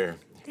New Year.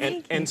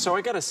 And so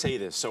I got to say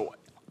this. So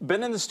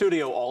been in the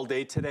studio all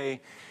day today.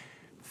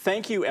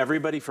 Thank you,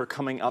 everybody, for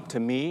coming up to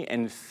me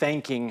and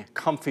thanking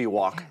Comfy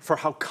Walk for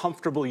how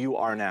comfortable you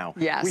are now.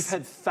 Yes. We've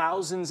had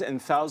thousands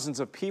and thousands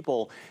of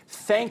people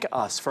thank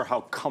us for how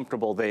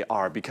comfortable they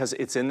are because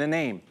it's in the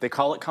name. They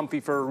call it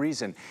comfy for a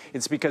reason.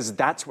 It's because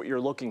that's what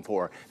you're looking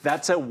for.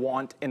 That's a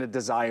want and a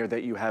desire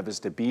that you have, is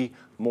to be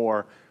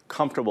more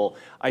comfortable.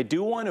 I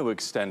do want to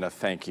extend a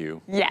thank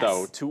you,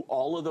 though, to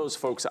all of those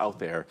folks out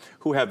there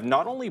who have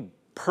not only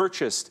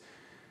purchased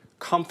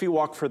Comfy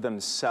Walk for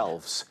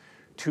themselves,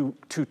 to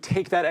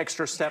take that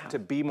extra step to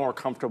be more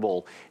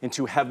comfortable and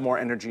to have more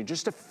energy,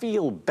 just to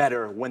feel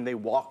better when they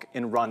walk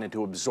and run and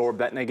to absorb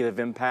that negative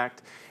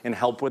impact and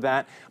help with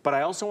that. But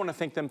I also want to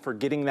thank them for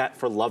getting that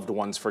for loved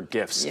ones, for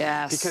gifts.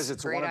 Yes, because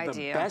it's one of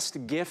the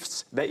best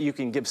gifts that you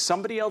can give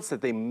somebody else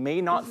that they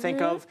may not think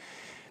of.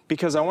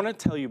 Because I want to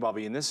tell you,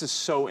 Bobby, and this is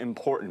so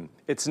important,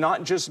 it's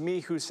not just me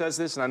who says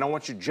this, and I don't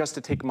want you just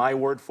to take my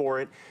word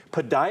for it.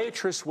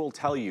 Podiatrists will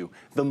tell you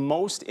the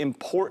most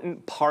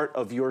important part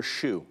of your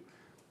shoe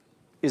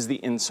is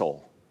the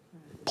insole.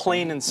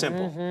 Plain and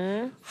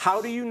simple.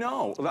 How do you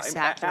know?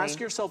 Exactly. Ask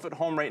yourself at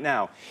home right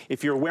now,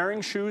 if you're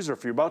wearing shoes or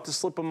if you're about to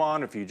slip them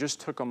on, or if you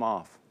just took them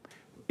off,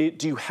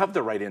 do you have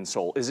the right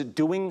insole? Is it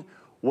doing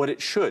what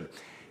it should?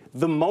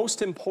 The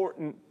most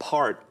important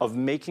part of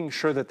making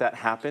sure that that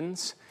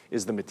happens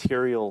is the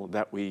material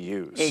that we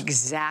use.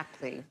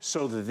 Exactly.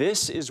 So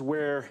this is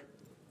where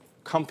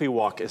Comfy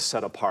Walk is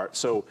set apart.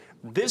 So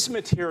this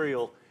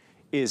material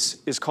is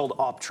called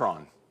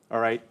Optron. All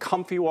right,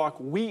 Comfy Walk,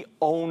 we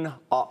own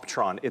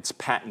Optron, it's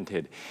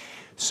patented.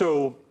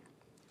 So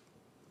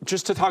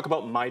just to talk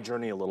about my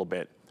journey a little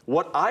bit,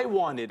 what I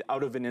wanted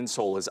out of an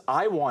insole is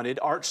I wanted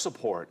arch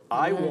support.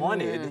 I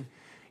wanted,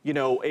 you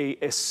know,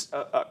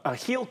 a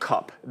heel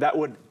cup that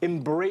would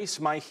embrace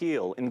my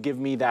heel and give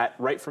me that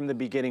right from the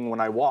beginning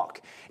when I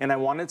walk. And I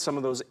wanted some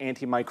of those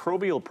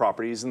antimicrobial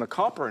properties in the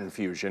copper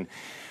infusion.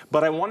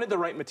 But I wanted the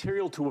right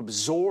material to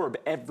absorb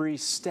every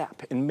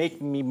step and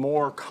make me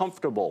more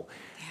comfortable.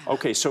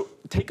 Okay, so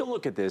take a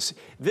look at this.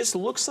 This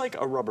looks like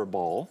a rubber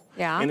ball,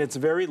 and it's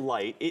very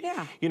light.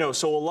 You know,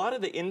 so a lot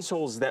of the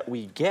insoles that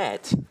we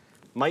get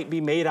might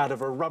be made out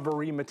of a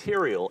rubbery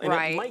material, and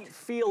it might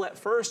feel at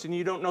first, and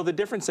you don't know the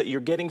difference, that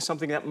you're getting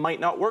something that might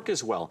not work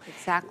as well.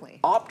 Exactly.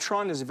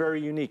 Optron is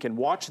very unique, and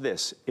watch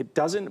this. It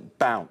doesn't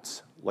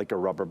bounce like a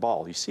rubber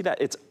ball. You see that?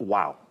 It's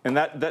wow. And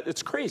that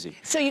it's crazy.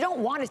 So you don't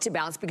want it to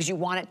bounce because you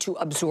want it to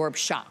absorb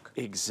shock.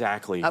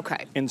 Exactly.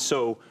 Okay. And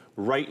so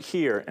right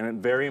here,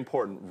 and very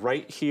important,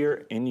 right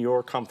here in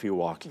your Comfy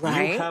Walk, you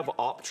have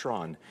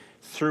Optron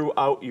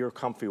throughout your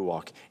Comfy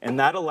Walk. And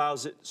that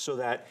allows it so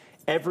that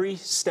every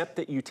step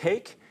that you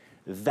take,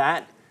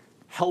 that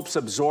helps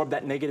absorb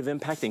that negative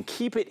impact and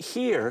keep it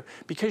here,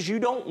 because you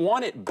don't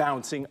want it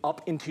bouncing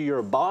up into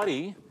your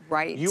body.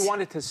 Right. You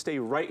want it to stay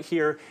right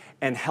here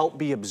and help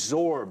be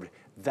absorbed.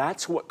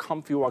 That's what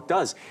Comfy Walk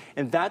does.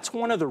 And that's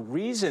one of the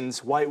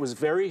reasons why it was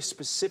very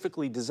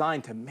specifically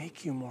designed to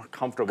make you more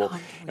comfortable.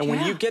 And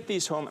when you get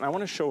these home, and I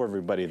want to show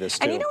everybody this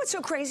too. And you know what's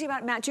so crazy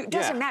about it, Matt, too? It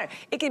doesn't matter.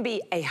 It can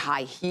be a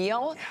high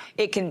heel.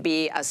 It can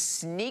be a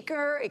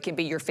sneaker. It can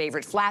be your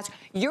favorite flats.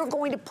 You're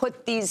going to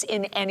put these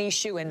in any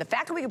shoe. And the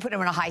fact that we can put them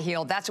in a high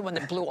heel, that's the one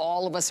that blew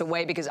all of us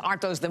away, because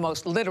aren't those the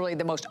most, literally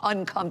the most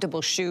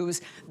uncomfortable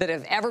shoes that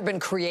have ever been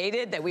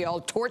created, that we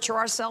all torture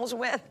ourselves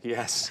with?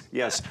 Yes,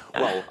 yes.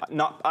 Well,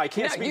 I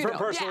can't speak from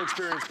personal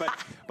experience,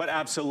 but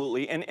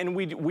absolutely. And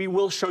we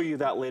will show you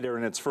that later,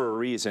 and it's for a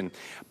reason.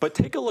 But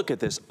take a look at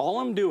this. All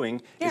I'm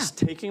doing is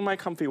taking my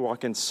Comfy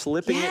Walk and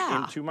slipping it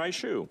into my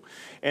shoe.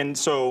 And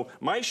so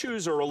my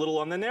shoes are a little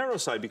on the narrow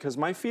side because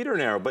my feet are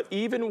narrow. But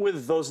even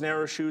with those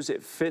narrow shoes,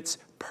 it fits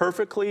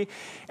perfectly.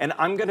 And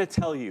I'm going to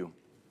tell you,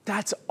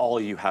 That's all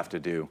you have to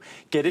do.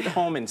 Get it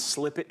home and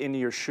slip it into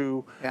your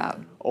shoe. Yeah.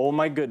 Oh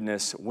my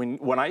goodness.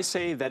 When I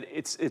say that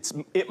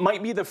it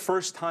might be the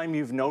first time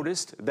you've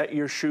noticed that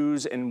your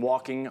shoes and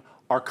walking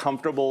are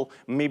comfortable,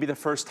 maybe the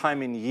first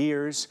time in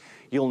years.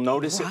 You'll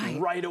notice it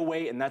right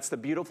away, and that's the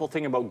beautiful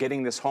thing about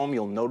getting this home.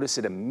 You'll notice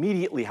it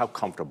immediately how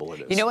comfortable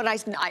it is. You know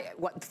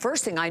what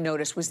first thing I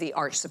noticed was the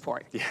arch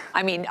support. Yeah.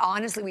 I mean,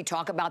 honestly, we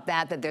talk about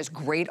that there's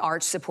great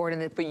arch support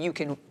in it, but you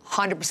can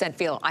 100%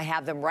 feel it. I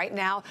have them right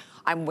now.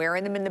 I'm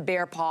wearing them in the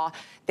Bear Paw.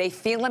 They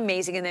feel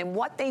amazing, and then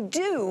what they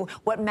do,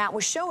 what Matt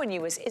was showing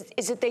you, is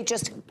that they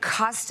just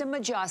custom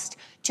adjust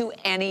to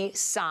any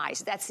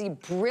size. That's the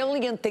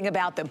brilliant thing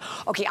about them.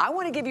 Okay, I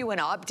want to give you an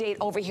update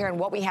over here on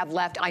what we have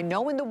left. I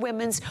know in the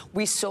women's,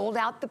 we sold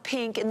out the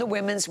pink in the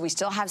women's. We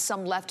still have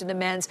some left in the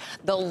men's.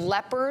 The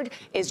leopard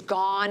is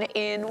gone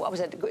in, what was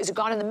it? Is it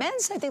gone in the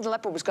men's? I think the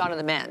leopard was gone in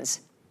the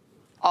men's.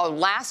 Oh,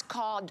 last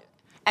call.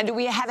 And do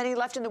we have any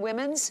left in the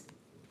women's?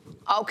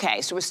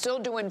 Okay, so we're still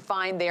doing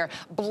fine there.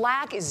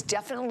 Black is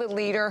definitely the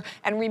leader.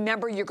 And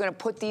remember, you're going to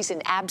put these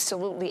in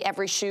absolutely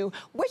every shoe.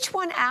 Which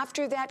one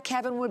after that,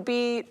 Kevin, would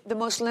be the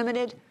most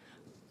limited?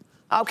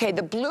 Okay,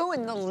 the blue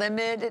in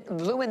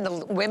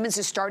the women's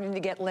is starting to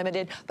get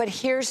limited. But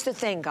here's the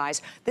thing,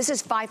 guys. This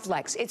is 5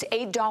 Flex. It's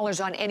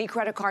 $8 on any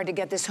credit card to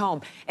get this home.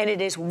 And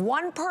it is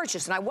one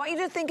purchase. And I want you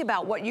to think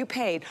about what you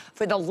paid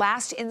for the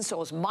last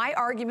insoles. My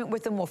argument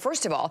with them, well,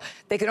 first of all,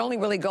 they could only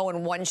really go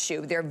in one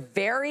shoe. They're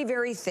very,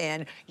 very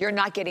thin. You're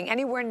not getting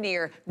anywhere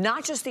near,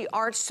 not just the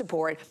arch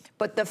support,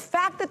 but the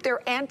fact that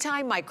they're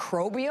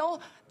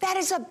antimicrobial. That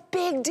is a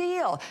big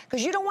deal,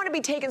 because you don't want to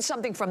be taking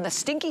something from the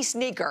stinky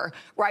sneaker,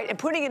 right, and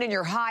putting it in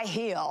your high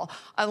heel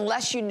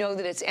unless you know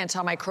that it's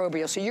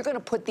antimicrobial. So you're going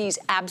to put these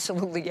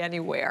absolutely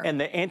anywhere. And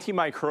the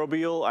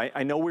antimicrobial,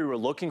 I know we were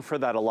looking for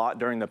that a lot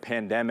during the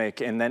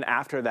pandemic, and then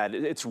after that,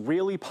 it's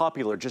really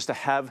popular just to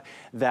have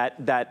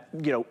that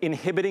you know,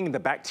 inhibiting the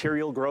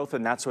bacterial growth,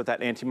 and that's what that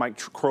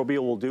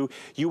antimicrobial will do.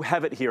 You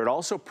have it here. It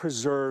also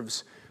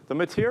preserves the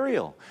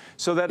material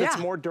so that it's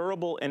more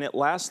durable and it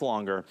lasts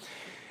longer.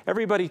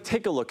 Everybody,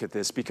 take a look at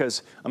this,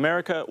 because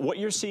America, what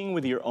you're seeing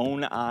with your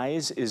own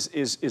eyes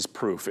is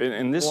proof.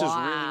 And this is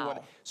really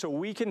what, so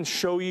we can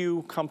show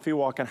you Comfy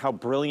Walk and how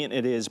brilliant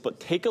it is, but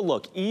take a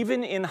look,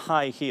 even in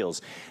high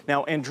heels.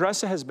 Now,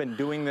 Andressa has been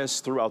doing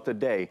this throughout the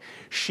day.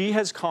 She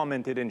has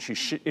commented, and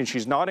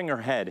she's nodding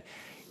her head.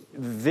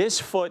 This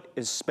foot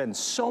has been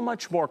so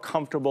much more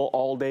comfortable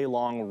all day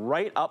long,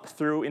 right up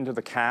through into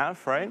the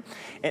calf, right?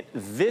 And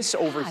this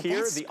over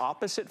here, the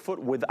opposite foot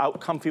without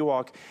Comfy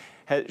Walk,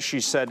 she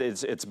said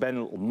it's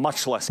been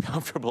much less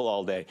comfortable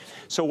all day.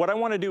 So what I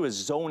want to do is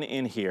zone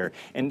in here,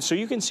 and so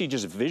you can see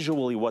just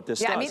visually what this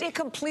does. I mean, it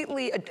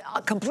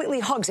completely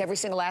hugs every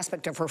single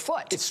aspect of her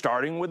foot. It's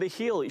starting with the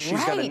heel.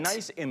 She's got a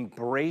nice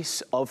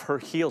embrace of her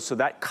heel. So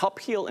that cup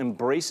heel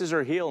embraces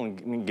her heel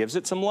and gives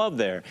it some love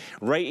there.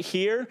 Right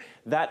here,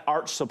 that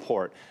arch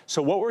support.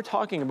 So what we're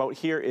talking about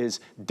here is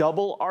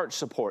double arch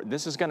support.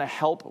 This is going to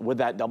help with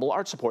that double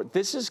arch support.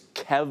 This is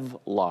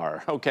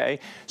Kevlar, okay?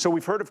 So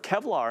we've heard of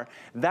Kevlar.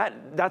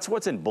 That's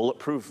what's in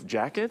bulletproof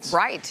jackets.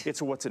 Right.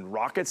 It's what's in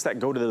rockets that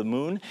go to the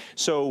moon.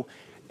 So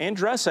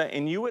Andressa,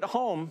 and you at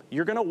home,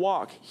 you're going to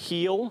walk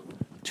heel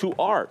to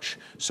arch.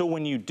 So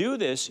when you do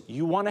this,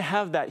 you want to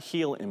have that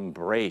heel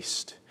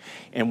embraced.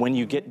 And when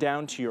you get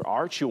down to your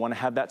arch, you want to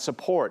have that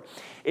support.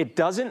 It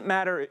doesn't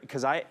matter,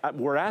 because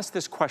we're asked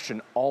this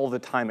question all the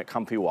time at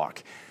Comfy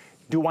Walk.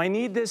 Do I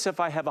need this if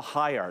I have a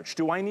high arch?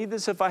 Do I need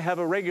this if I have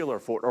a regular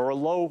foot or a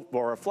low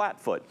or a flat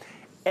foot?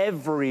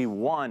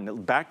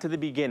 Everyone, back to the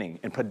beginning,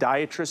 and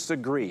podiatrists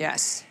agree.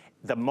 Yes.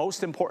 The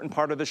most important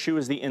part of the shoe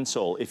is the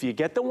insole. If you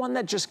get the one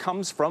that just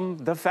comes from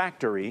the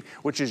factory,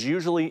 which is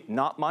usually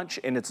not much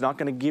and it's not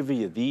going to give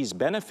you these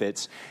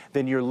benefits,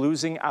 then you're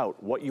losing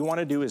out. What you want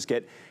to do is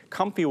get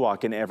Comfy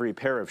Walk in every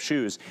pair of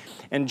shoes.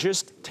 And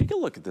just take a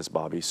look at this,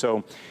 Bobby.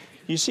 So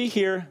you see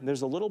here,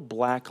 there's a little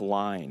black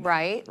line.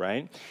 Right.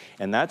 Right?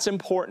 And that's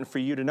important for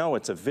you to know.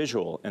 It's a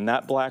visual. And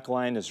that black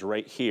line is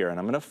right here. And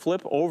I'm going to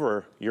flip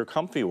over your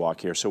Comfy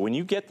Walk here. So when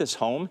you get this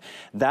home,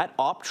 that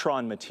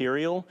Optron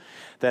material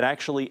that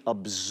actually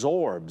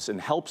absorbs and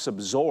helps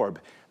absorb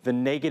the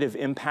negative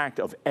impact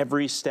of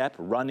every step,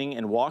 running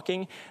and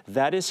walking,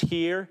 that is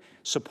here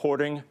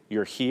supporting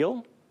your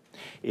heel.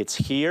 It's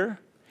here,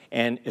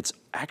 and it's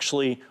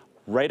actually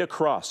right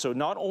across. So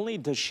not only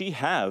does she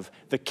have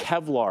the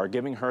Kevlar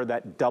giving her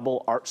that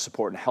double arch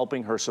support and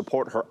helping her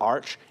support her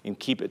arch and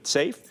keep it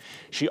safe,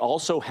 she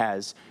also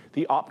has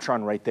the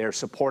Optron right there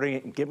supporting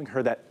it and giving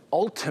her that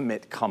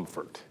ultimate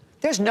comfort.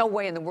 There's no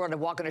way in the world to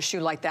walk in a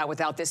shoe like that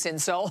without this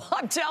insole.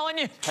 I'm telling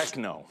you. Heck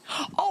no.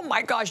 Oh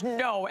my gosh,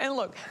 no. And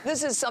look,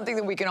 this is something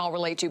that we can all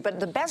relate to. But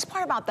the best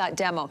part about that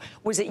demo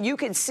was that you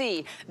could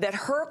see that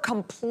her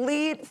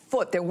complete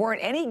foot, there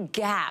weren't any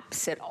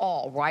gaps at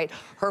all, right?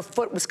 Her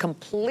foot was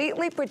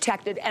completely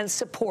protected and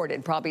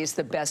supported, probably is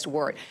the best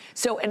word.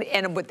 So,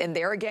 and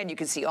there again, you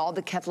can see all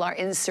the Kevlar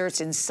inserts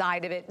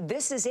inside of it.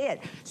 This is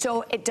it.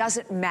 So it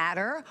doesn't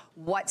matter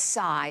what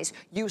size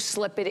you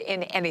slip it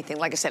in anything.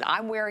 Like I said,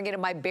 I'm wearing it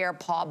in my Bear bare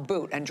paw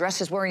boot.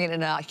 Andressa's wearing it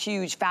in a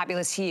huge,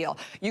 fabulous heel.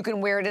 You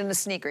can wear it in a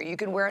sneaker. You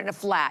can wear it in a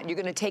flat. You're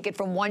gonna take it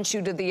from one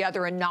shoe to the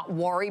other and not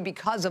worry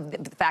because of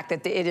the fact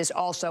that it is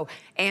also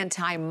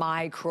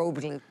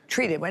antimicrobially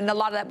treated, and a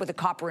lot of that with the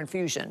copper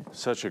infusion.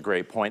 Such a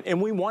great point.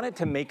 And we wanted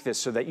to make this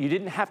so that you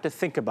didn't have to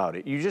think about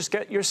it. You just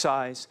get your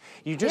size,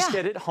 you just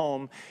get it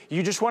home.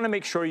 You just want to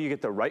make sure you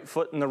get the right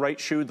foot in the right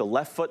shoe, the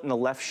left foot in the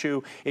left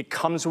shoe. It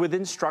comes with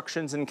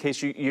instructions in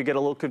case you get a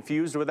little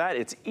confused with that.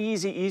 It's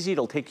easy.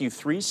 It'll take you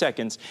 3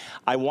 seconds.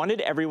 I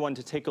wanted everyone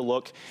to take a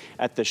look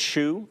at the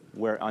shoe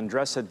where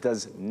Andressa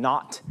does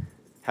not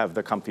have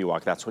the Comfy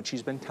Walk. That's what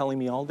she's been telling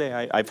me all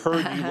day. I've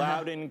heard you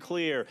loud and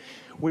clear.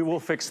 We will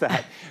fix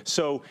that.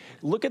 So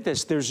look at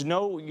this. There's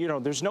no,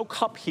 there's no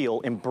cup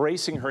heel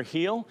embracing her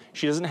heel.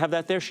 She doesn't have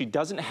that there. She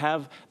doesn't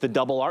have the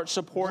double arch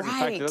support. Right. In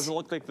fact, it doesn't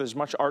look like there's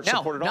much arch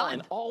support at all.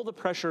 And all the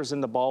pressure is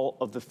in the ball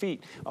of the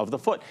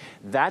foot.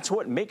 That's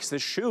what makes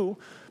this shoe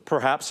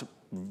perhaps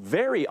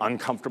very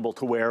uncomfortable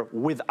to wear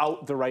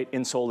without the right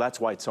insole. That's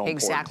why it's so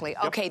important. Exactly.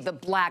 Okay, the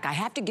black. I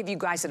have to give you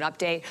guys an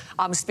update.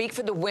 Speak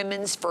for the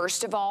women's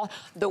first of all.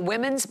 The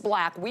women's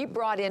black, we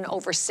brought in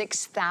over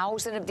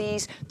 6,000 of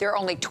these. There are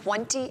only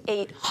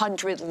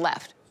 2,800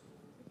 left.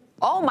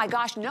 Oh my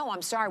gosh, no,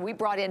 I'm sorry. We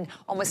brought in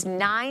almost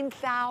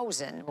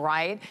 9,000,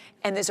 right?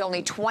 And there's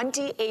only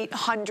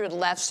 2,800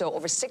 left, so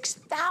over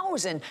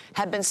 6,000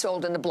 have been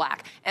sold in the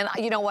black. And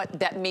you know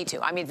what? Me too.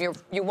 I mean,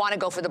 if you want to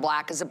go for the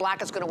black, because the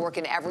black is going to work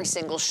in every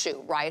single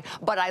shoe, right?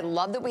 But I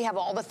love that we have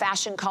all the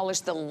fashion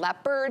colors. The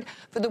leopard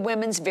for the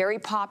women's, very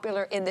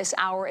popular in this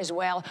hour as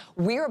well.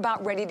 We're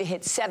about ready to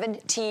hit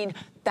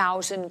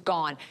 17,000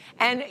 gone.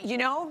 And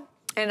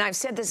and I've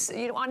said this,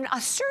 on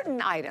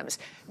certain items,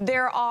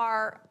 there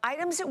are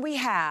items that we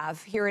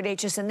have here at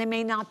HSN, they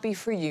may not be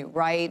for you,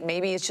 right?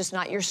 Maybe it's just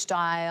not your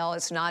style.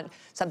 It's not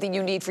something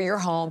you need for your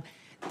home.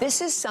 This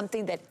is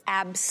something that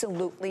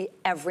absolutely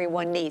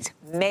everyone needs.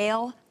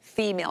 Male,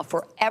 female,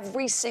 for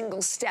every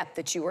single step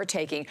that you are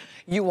taking,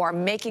 you are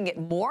making it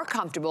more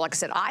comfortable. Like I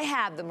said, I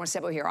have them,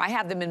 here, I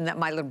have them in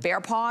my little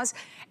bear paws.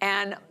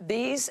 And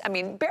these,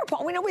 bear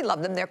paw, we know we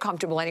love them. They're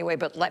comfortable anyway,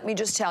 but let me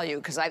just tell you,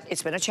 because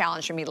it's been a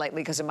challenge for me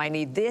lately because of my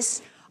knee.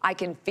 This, I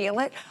can feel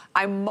it.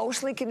 I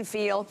mostly can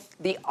feel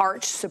the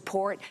arch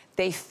support.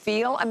 They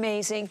feel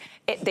amazing.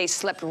 They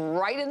slip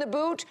right in the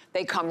boot.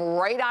 They come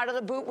right out of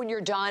the boot when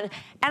you're done.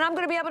 And I'm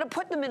gonna be able to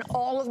put them in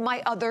all of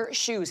my other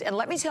shoes. And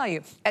let me tell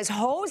you, as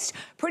hosts,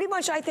 pretty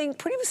much I think,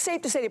 pretty much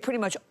safe to say that pretty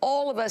much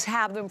all of us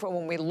have them from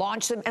when we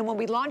launched them. And when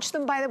we launched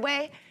them, by the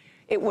way,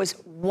 it was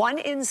one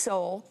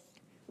insole,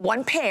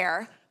 one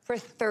pair, for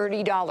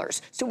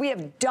 $30. So we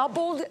have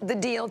doubled the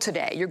deal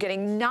today. You're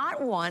getting not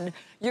one,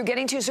 you're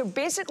getting two. So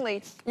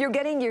basically, you're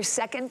getting your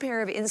second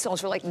pair of insoles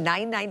for like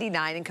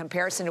 $9.99 in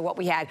comparison to what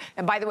we had.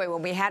 And by the way,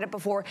 when we had it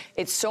before,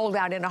 it sold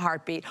out in a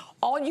heartbeat.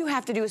 All you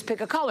have to do is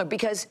pick a color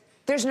because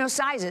there's no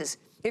sizes.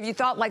 If you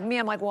thought like me,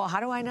 I'm like, well, how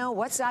do I know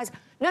what size?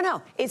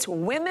 No, it's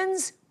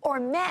women's or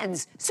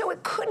men's. So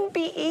it couldn't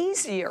be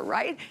easier,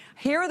 right?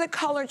 Here are the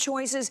color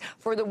choices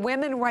for the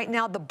women right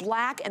now, the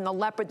black and the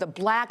leopard. The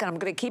black, and I'm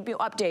gonna keep you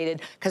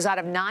updated, because out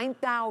of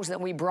 9,000 that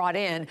we brought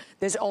in,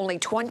 there's only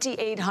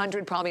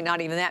 2,800, probably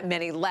not even that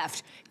many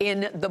left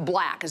in the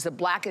black, because the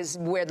black is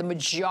where the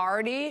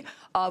majority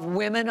of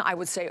women, I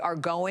would say, are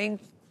going.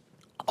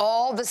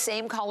 All the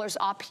same colors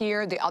up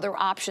here, the other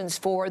options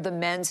for the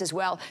men's as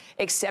well,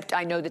 except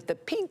I know that the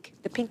pink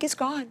is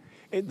gone.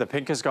 The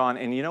pink is gone,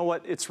 and you know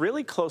what? It's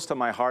really close to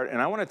my heart,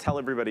 and I want to tell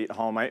everybody at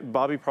home,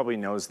 Bobby probably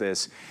knows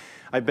this.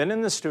 I've been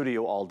in the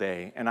studio all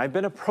day, and I've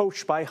been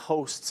approached by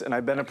hosts, and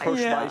I've been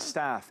approached by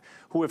staff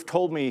who have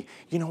told me,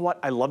 you know what?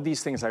 I love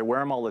these things. I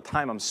wear them all the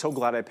time. I'm so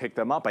glad I picked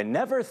them up. I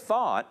never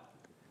thought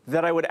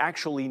that I would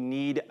actually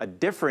need a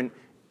different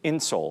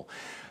insole.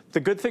 The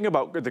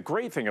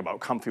great thing about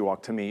Comfy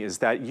Walk to me is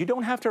that you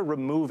don't have to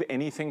remove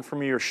anything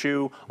from your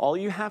shoe. All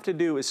you have to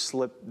do is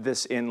slip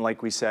this in,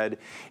 like we said,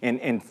 and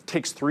it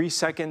takes 3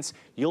 seconds.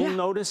 You'll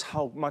notice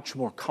how much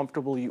more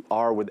comfortable you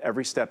are with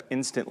every step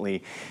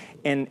instantly.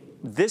 And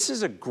this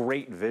is a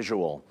great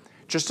visual,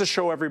 just to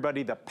show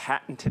everybody the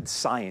patented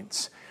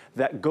science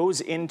that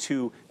goes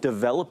into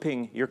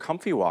developing your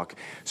Comfy Walk.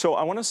 So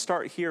I want to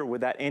start here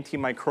with that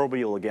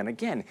antimicrobial again.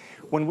 Again,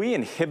 when we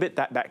inhibit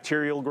that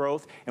bacterial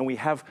growth and we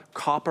have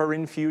copper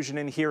infusion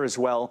in here as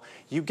well,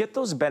 you get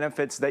those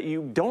benefits that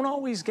you don't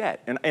always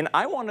get. And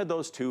I wanted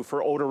those too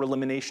for odor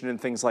elimination and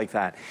things like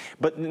that.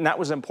 But that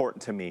was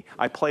important to me.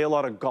 I play a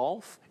lot of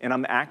golf and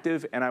I'm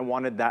active and I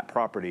wanted that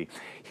property.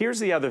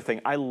 Here's the other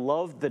thing. I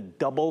love the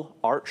double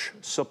arch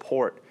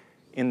support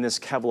in this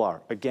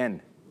Kevlar.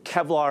 Again,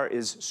 Kevlar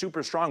is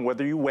super strong,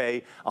 whether you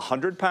weigh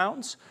 100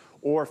 pounds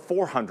or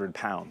 400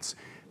 pounds.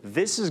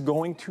 This is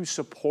going to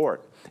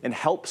support and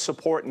help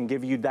support and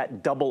give you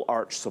that double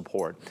arch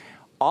support.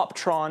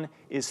 Optron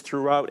is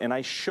throughout, and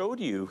I showed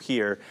you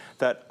here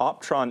that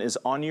Optron is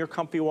on your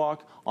Comfy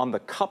Walk, on the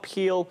cup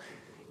heel.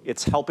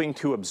 It's helping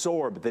to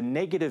absorb the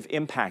negative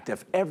impact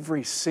of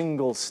every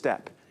single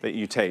step that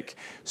you take.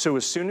 So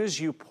as soon as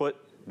you put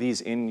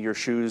these in your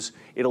shoes,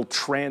 it'll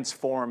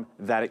transform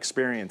that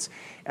experience.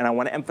 And I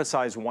want to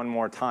emphasize one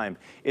more time,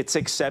 it's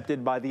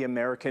accepted by the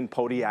American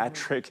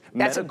Podiatric Medical Association.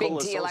 That's a big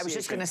deal. I was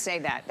just going to say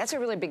that. That's a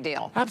really big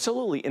deal.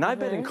 Absolutely. And I've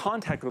been in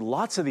contact with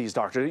lots of these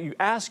doctors. You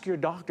ask your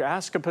doctor,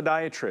 ask a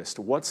podiatrist,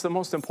 what's the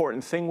most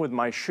important thing with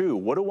my shoe?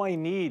 What do I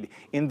need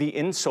in the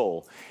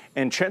insole?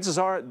 And chances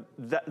are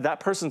that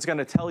person's going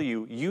to tell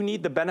you, you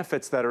need the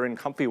benefits that are in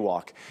Comfy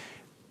Walk.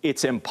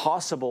 It's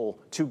impossible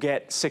to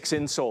get 6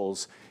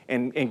 insoles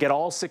and get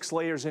all 6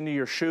 layers into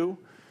your shoe.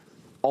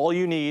 All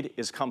you need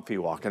is Comfy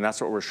Walk, and that's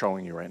what we're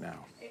showing you right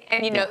now.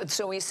 And you know,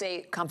 so we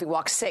say Comfy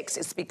Walk 6,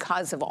 it's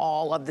because of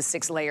all of the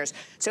 6 layers.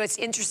 So it's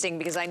interesting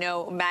because I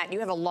know, Matt, you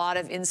have a lot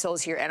of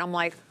insoles here, and I'm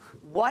like,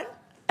 what?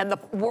 And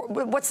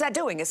what's that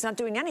doing? It's not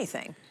doing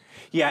anything.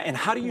 Yeah, and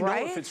how do you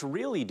know if it's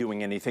really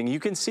doing anything? You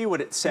can see what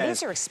it says.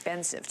 These are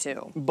expensive,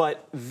 too.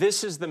 But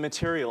this is the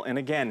material, and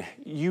again,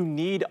 you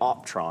need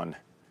Optron.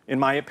 In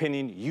my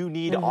opinion, you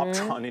need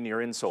Optron in your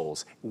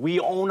insoles.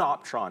 We own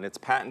Optron, it's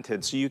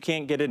patented, so you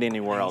can't get it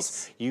anywhere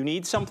else. You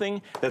need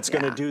something that's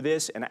gonna do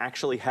this and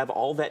actually have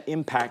all that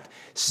impact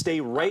stay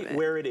right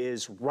where it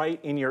is, right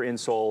in your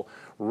insole,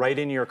 right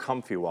in your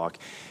Comfy Walk.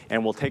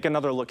 And we'll take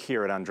another look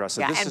here at Andressa.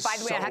 Yeah, this and is by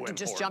the way, so I have to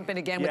just jump in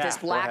again with this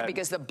black,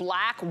 because the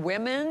black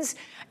women's,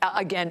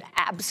 again,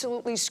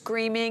 absolutely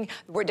screaming.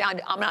 We're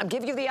down, I'm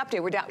giving you the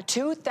update. We're down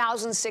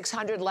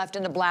 2,600 left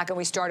in the black, and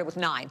we started with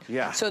 9.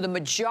 Yeah. So the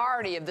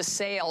majority of the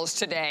sales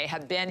today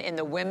have been in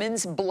the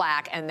women's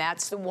black, and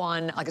that's the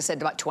one, like I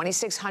said, about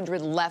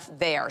 2,600 left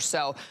there.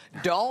 So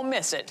don't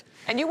miss it.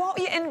 And you won't,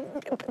 and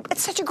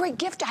it's such a great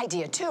gift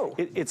idea too.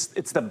 It's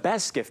the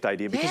best gift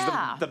idea,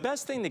 because the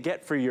best thing to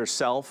get for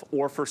yourself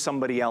or for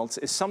somebody else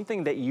is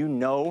something that you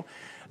know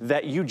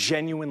that you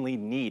genuinely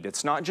need.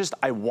 It's not just,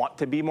 I want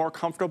to be more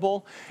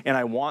comfortable and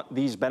I want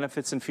these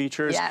benefits and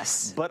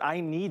features, but I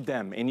need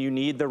them, and you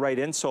need the right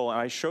insole. And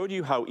I showed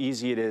you how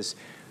easy it is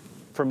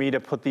for me to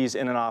put these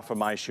in and off of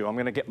my shoe. I'm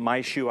gonna get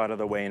my shoe out of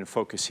the way and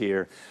focus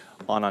here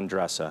on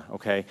Andressa,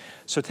 okay?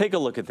 So take a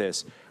look at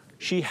this.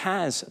 She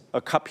has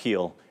a cup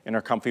heel in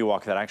her Comfy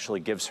Walk that actually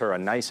gives her a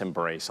nice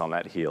embrace on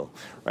that heel,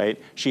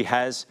 right? She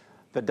has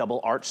the double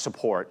arch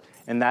support,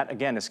 and that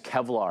again is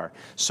Kevlar.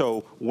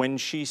 So when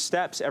she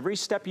steps, every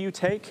step you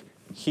take,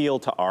 heel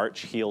to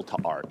arch, heel to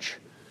arch.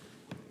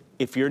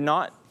 If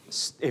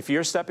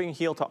you're stepping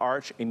heel to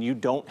arch and you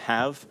don't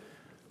have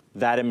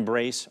that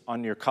embrace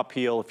on your cup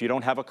heel, if you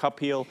don't have a cup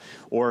heel,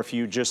 or if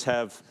you just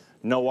have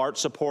no arch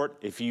support,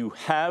 if you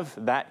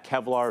have that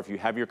Kevlar, if you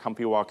have your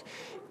Comfy Walk,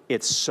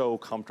 it's so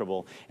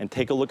comfortable. And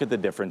take a look at the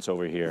difference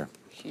over here.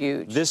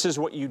 Huge. This is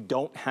what you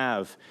don't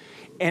have.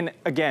 And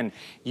again,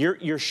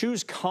 your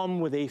shoes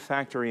come with a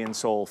factory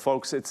insole,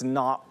 folks. It's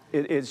not,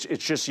 it's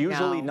just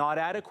usually not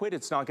adequate.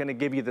 It's not gonna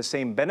give you the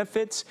same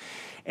benefits,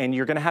 and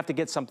you're gonna have to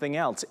get something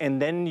else.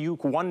 And then you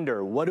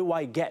wonder, what do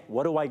I get?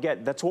 What do I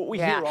get? That's what we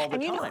hear all the time.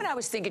 And you know what I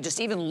was thinking, just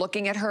even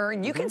looking at her,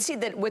 and you can see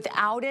that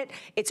without it,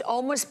 it's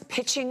almost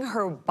pitching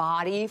her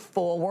body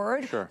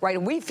forward, right?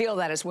 And we feel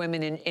that as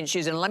women in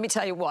shoes. And let me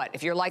tell you what,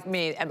 if you're like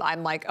me, and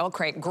I'm like,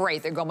 okay,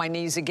 great, there go my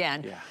knees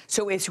again.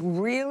 So it's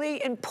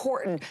really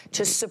important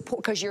to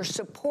support, because you're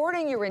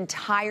supporting your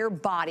entire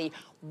body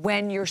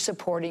when you're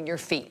supporting your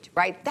feet,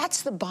 right?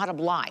 That's the bottom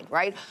line,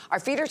 right? Our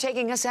feet are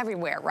taking us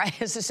everywhere,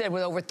 right? As I said,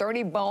 with over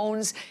 30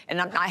 bones,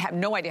 and I have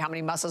no idea how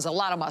many muscles, a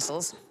lot of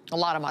muscles.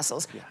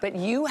 But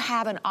you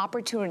have an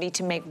opportunity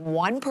to make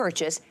one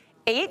purchase,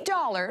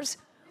 $8,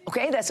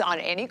 okay? That's on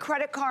any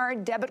credit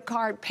card, debit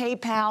card,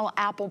 PayPal,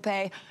 Apple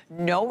Pay,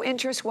 no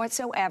interest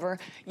whatsoever.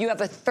 You have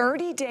a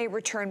 30-day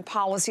return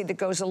policy that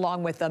goes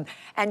along with them.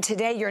 And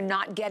today you're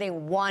not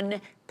getting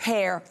one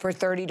pair for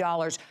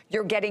 $30.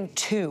 You're getting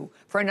 2.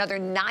 For another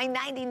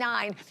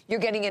 $9.99, you're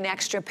getting an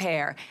extra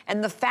pair.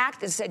 And the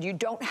fact is that you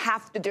don't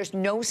have to, there's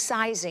no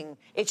sizing.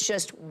 It's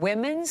just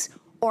women's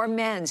or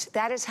men's.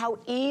 That is how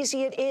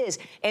easy it is.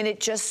 And it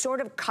just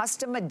sort of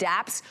custom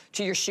adapts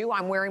to your shoe.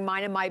 I'm wearing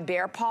mine in my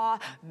bare paw.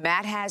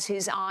 Matt has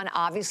his on.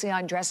 Obviously,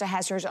 Andressa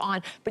has hers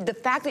on. But the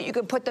fact that you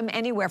can put them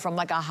anywhere, from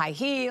like a high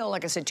heel,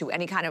 like I said, to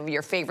any kind of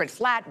your favorite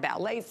flat,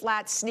 ballet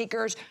flat,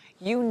 sneakers,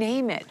 you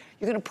name it.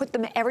 You're gonna put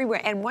them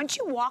everywhere. And once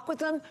you walk with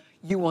them,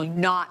 you will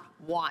not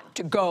want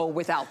to go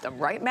without them,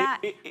 right, Matt?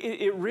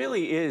 It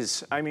really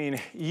is. I mean,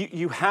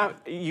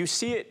 you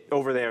see it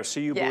over there, so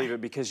you believe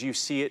it, because you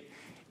see it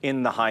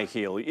in the high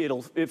heel.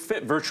 It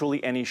fit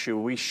virtually any shoe.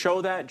 We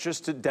show that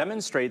just to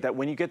demonstrate that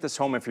when you get this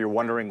home, if you're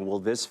wondering, will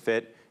this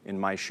fit in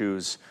my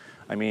shoes?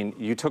 I mean,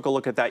 you took a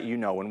look at that, you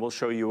know, and we'll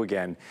show you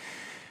again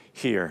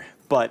here.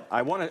 But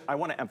I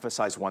wanna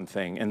emphasize one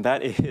thing, and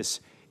that is,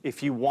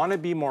 if you wanna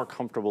be more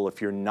comfortable,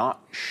 if you're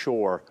not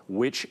sure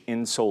which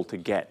insole to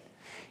get,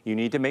 you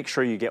need to make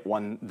sure you get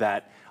one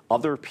that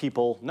other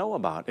people know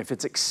about. If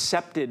it's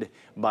accepted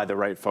by the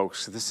right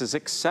folks, this is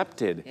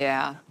accepted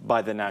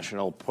by the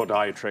National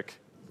Podiatric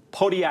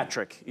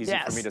Podiatric, easy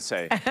for me to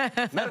say.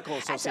 Medical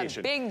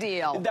Association. That's a big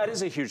deal. That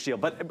is a huge deal,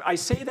 but I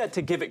say that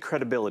to give it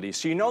credibility.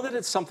 So you know that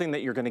it's something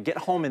that you're gonna get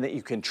home and that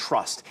you can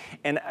trust.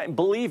 And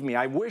believe me,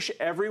 I wish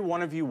every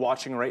one of you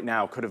watching right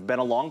now could have been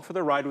along for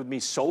the ride with me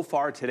so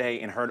far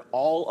today and heard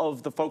all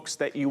of the folks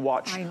that you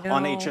watch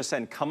on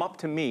HSN come up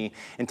to me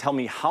and tell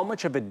me how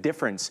much of a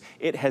difference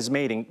it has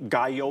made. And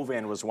Guy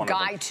Yovan was one of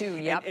them. Guy too,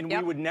 yep. And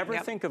we would never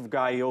think of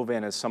Guy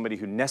Yovan as somebody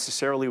who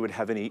necessarily would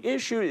have any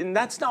issue, and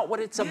that's not what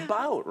it's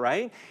about,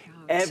 right?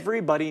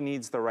 Everybody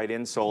needs the right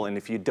insole, and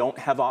if you don't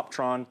have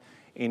Optron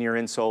in your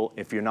insole,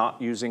 if you're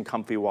not using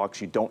Comfy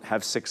Walks, you don't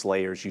have 6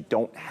 layers, you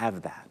don't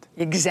have that.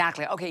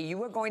 Exactly. Okay,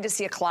 you are going to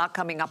see a clock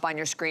coming up on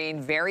your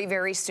screen very,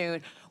 very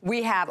soon.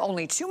 We have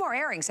only 2 more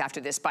airings after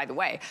this, by the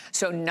way.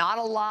 So not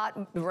a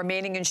lot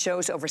remaining in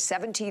shows. Over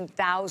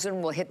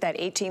 17,000. We'll hit that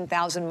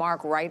 18,000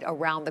 mark right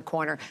around the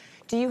corner.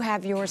 Do you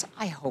have yours?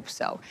 I hope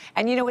so.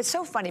 And you know, it's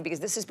so funny because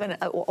this has been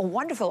a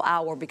wonderful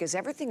hour because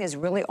everything is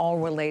really all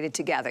related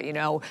together. You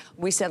know,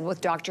 we said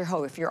with Dr.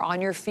 Ho, if you're on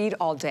your feet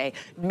all day,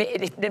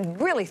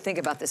 really think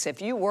about this.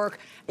 If you work,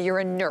 you're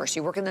a nurse,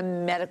 you work in the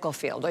medical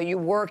field, or you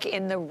work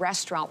in the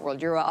restaurant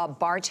world, you're a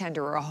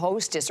bartender or a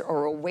hostess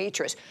or a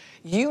waitress,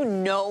 you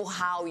know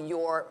how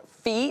your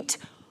feet,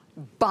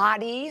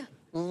 body,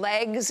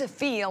 legs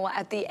feel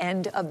at the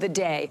end of the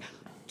day.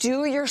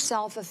 Do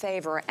yourself a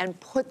favor and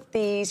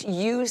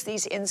use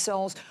these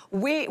insoles.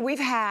 We've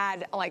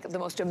had like the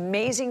most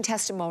amazing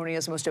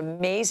testimonials, most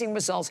amazing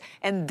results,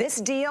 and this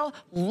deal,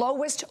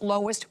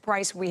 lowest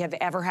price we have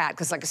ever had.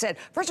 Because like I said,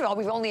 first of all,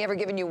 we've only ever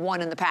given you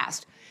one in the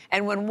past.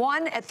 And when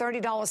one at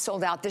 $30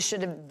 sold out, this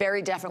should have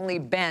very definitely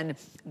been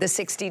the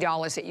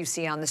 $60 that you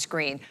see on the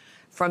screen.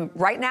 From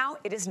right now,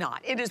 it is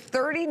not. It is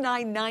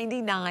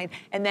 $39.99,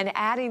 and then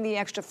adding the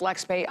extra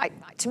flex pay,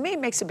 to me,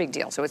 it makes a big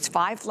deal. So it's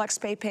 5 flex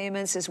pay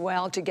payments as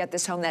well to get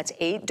this home. That's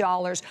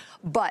 $8.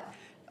 But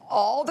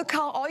all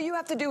you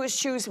have to do is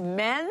choose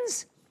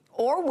men's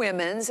or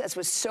women's. That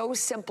was so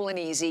simple and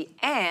easy.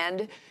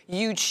 And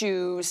you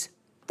choose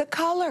the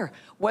color,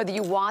 whether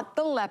you want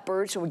the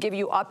leopard. So we'll give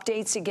you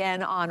updates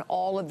again on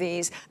all of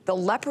these. The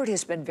leopard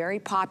has been very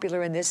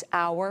popular in this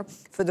hour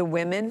for the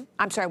women.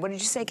 I'm sorry, what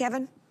did you say,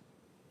 Kevin?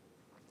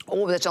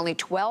 Oh, there's only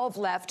 12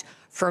 left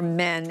for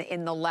men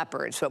in the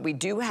leopards, but we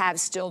do have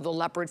still the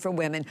leopard for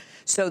women.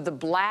 So the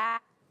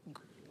black,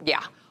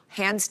 yeah,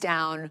 hands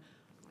down,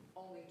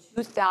 only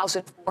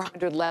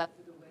 2,400 left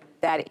for the women.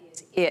 That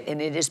is it,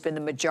 and it has been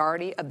the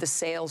majority of the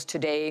sales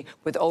today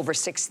with over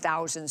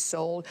 6,000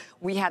 sold.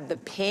 We have the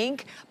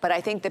pink, but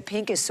I think the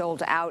pink is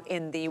sold out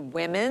in the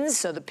women's,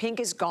 so the pink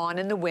is gone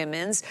in the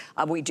women's.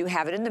 We do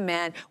have it in the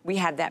men. We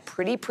have that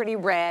pretty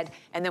red,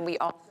 and then we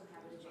also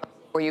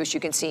for you, as you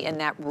can see in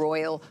that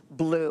royal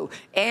blue.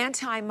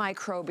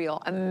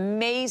 Antimicrobial,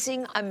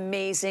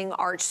 amazing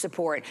arch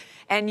support.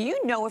 And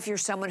you know if you're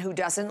someone who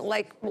doesn't,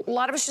 like a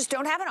lot of us just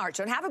don't have an arch,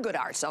 don't have a good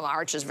arch. Some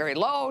arch is very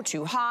low,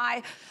 too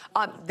high.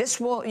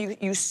 This will,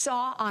 you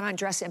saw on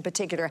Andressa in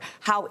particular,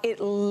 how it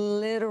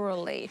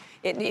literally,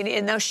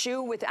 in the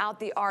shoe without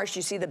the arch,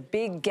 you see the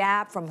big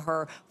gap from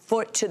her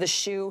foot to the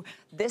shoe.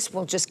 This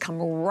will just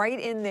come right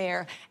in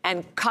there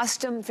and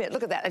custom fit.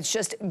 Look at that, it's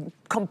just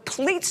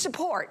complete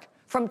support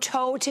from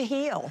toe to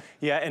heel.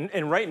 Yeah,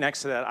 and right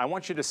next to that, I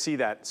want you to see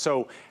that.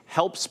 So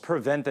helps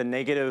prevent the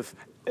negative,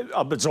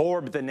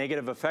 absorb the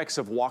negative effects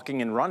of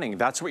walking and running.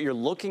 That's what you're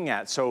looking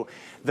at. So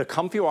the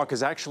Comfy Walk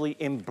is actually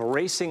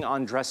embracing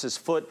Andressa's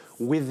foot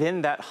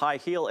within that high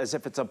heel as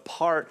if it's a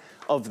part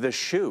of the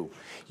shoe.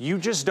 You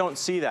just don't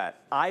see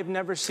that. I've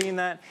never seen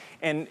that.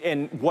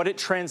 And what it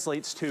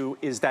translates to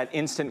is that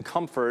instant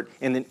comfort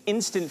and an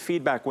instant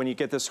feedback when you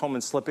get this home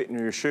and slip it in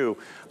your shoe.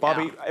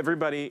 Bobby,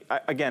 everybody,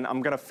 again,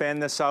 I'm gonna fan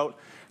this out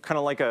kind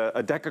of like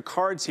a deck of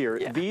cards here.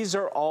 Yeah. These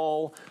are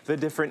all the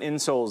different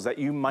insoles that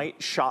you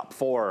might shop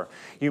for.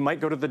 You might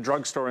go to the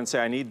drugstore and say,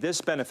 I need this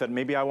benefit.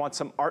 Maybe I want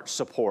some arch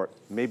support.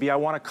 Maybe I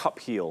want a cup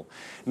heel.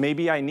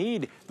 Maybe I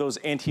need those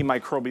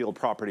antimicrobial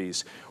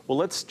properties. Well,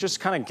 let's just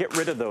kind of get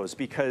rid of those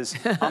because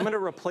I'm gonna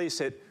replace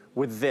it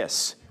with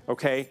this.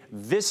 Okay,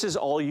 this is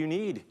all you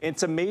need.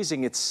 It's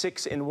amazing, it's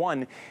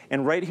 6-in-1.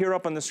 And right here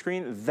up on the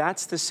screen,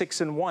 that's the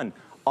 6-in-1.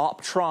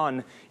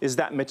 Optron is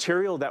that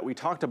material that we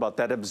talked about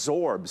that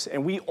absorbs,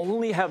 and we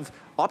only have,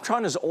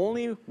 Optron is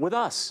only with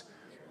us,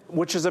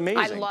 which is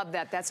amazing. I love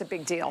that, that's a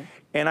big deal.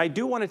 And I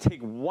do want to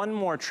take one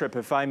more trip,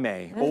 if I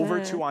may,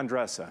 over to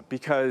Andressa,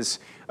 because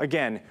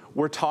again,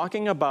 we're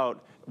talking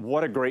about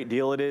what a great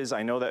deal it is.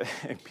 I know that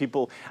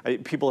people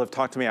have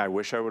talked to me, I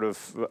wish I would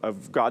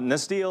have gotten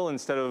this deal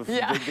instead of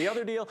the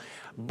other deal.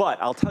 But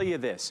I'll tell you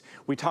this,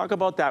 we talk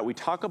about that, we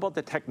talk about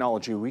the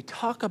technology, we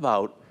talk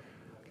about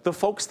the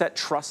folks that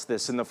trust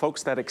this and the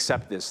folks that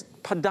accept this.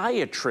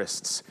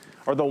 Podiatrists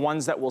are the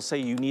ones that will say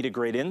you need a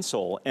great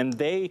insole, and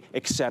they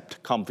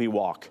accept Comfy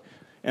Walk.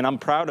 And I'm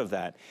proud of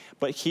that.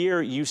 But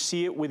here you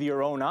see it with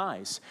your own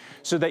eyes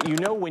so that you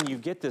know when you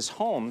get this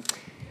home,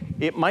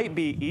 it might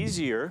be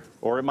easier,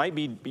 or it might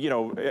be, you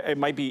know, it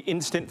might be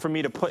instant for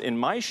me to put in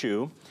my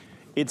shoe.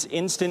 It's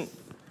instant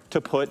to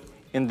put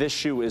in this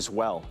shoe as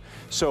well.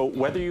 So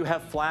whether you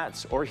have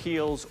flats or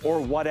heels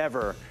or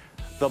whatever,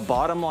 the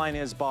bottom line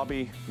is,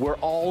 Bobby, we're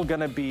all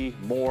gonna be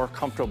more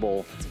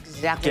comfortable.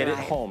 Exactly Get right.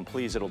 it home,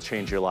 please, it'll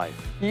change your life.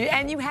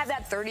 And you have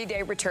that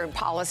 30-day return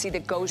policy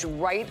that goes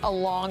right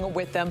along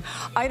with them.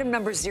 Item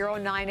number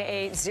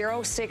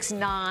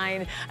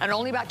 098069, and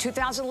only about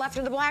 2,000 left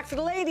in the black for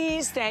the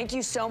ladies. Thank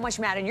you so much,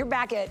 Matt. And you're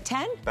back at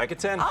 10? Back at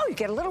 10. Oh, you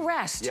get a little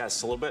rest.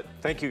 Yes, a little bit.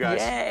 Thank you, guys.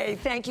 Yay,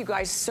 thank you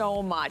guys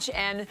so much.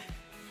 And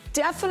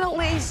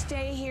definitely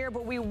stay here,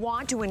 but we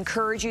want to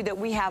encourage you that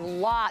we have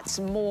lots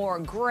more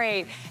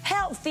great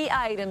healthy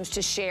items to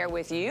share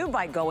with you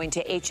by going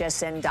to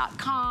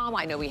hsn.com.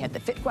 I know we had the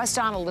Fit Quest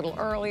on a little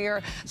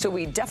earlier, so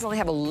we definitely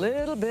have a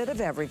little bit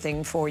of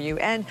everything for you.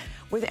 And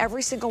with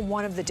every single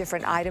one of the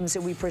different items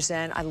that we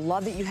present, I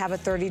love that you have a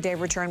 30-day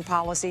return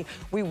policy.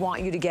 We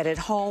want you to get it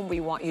home. We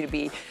want you to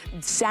be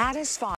satisfied.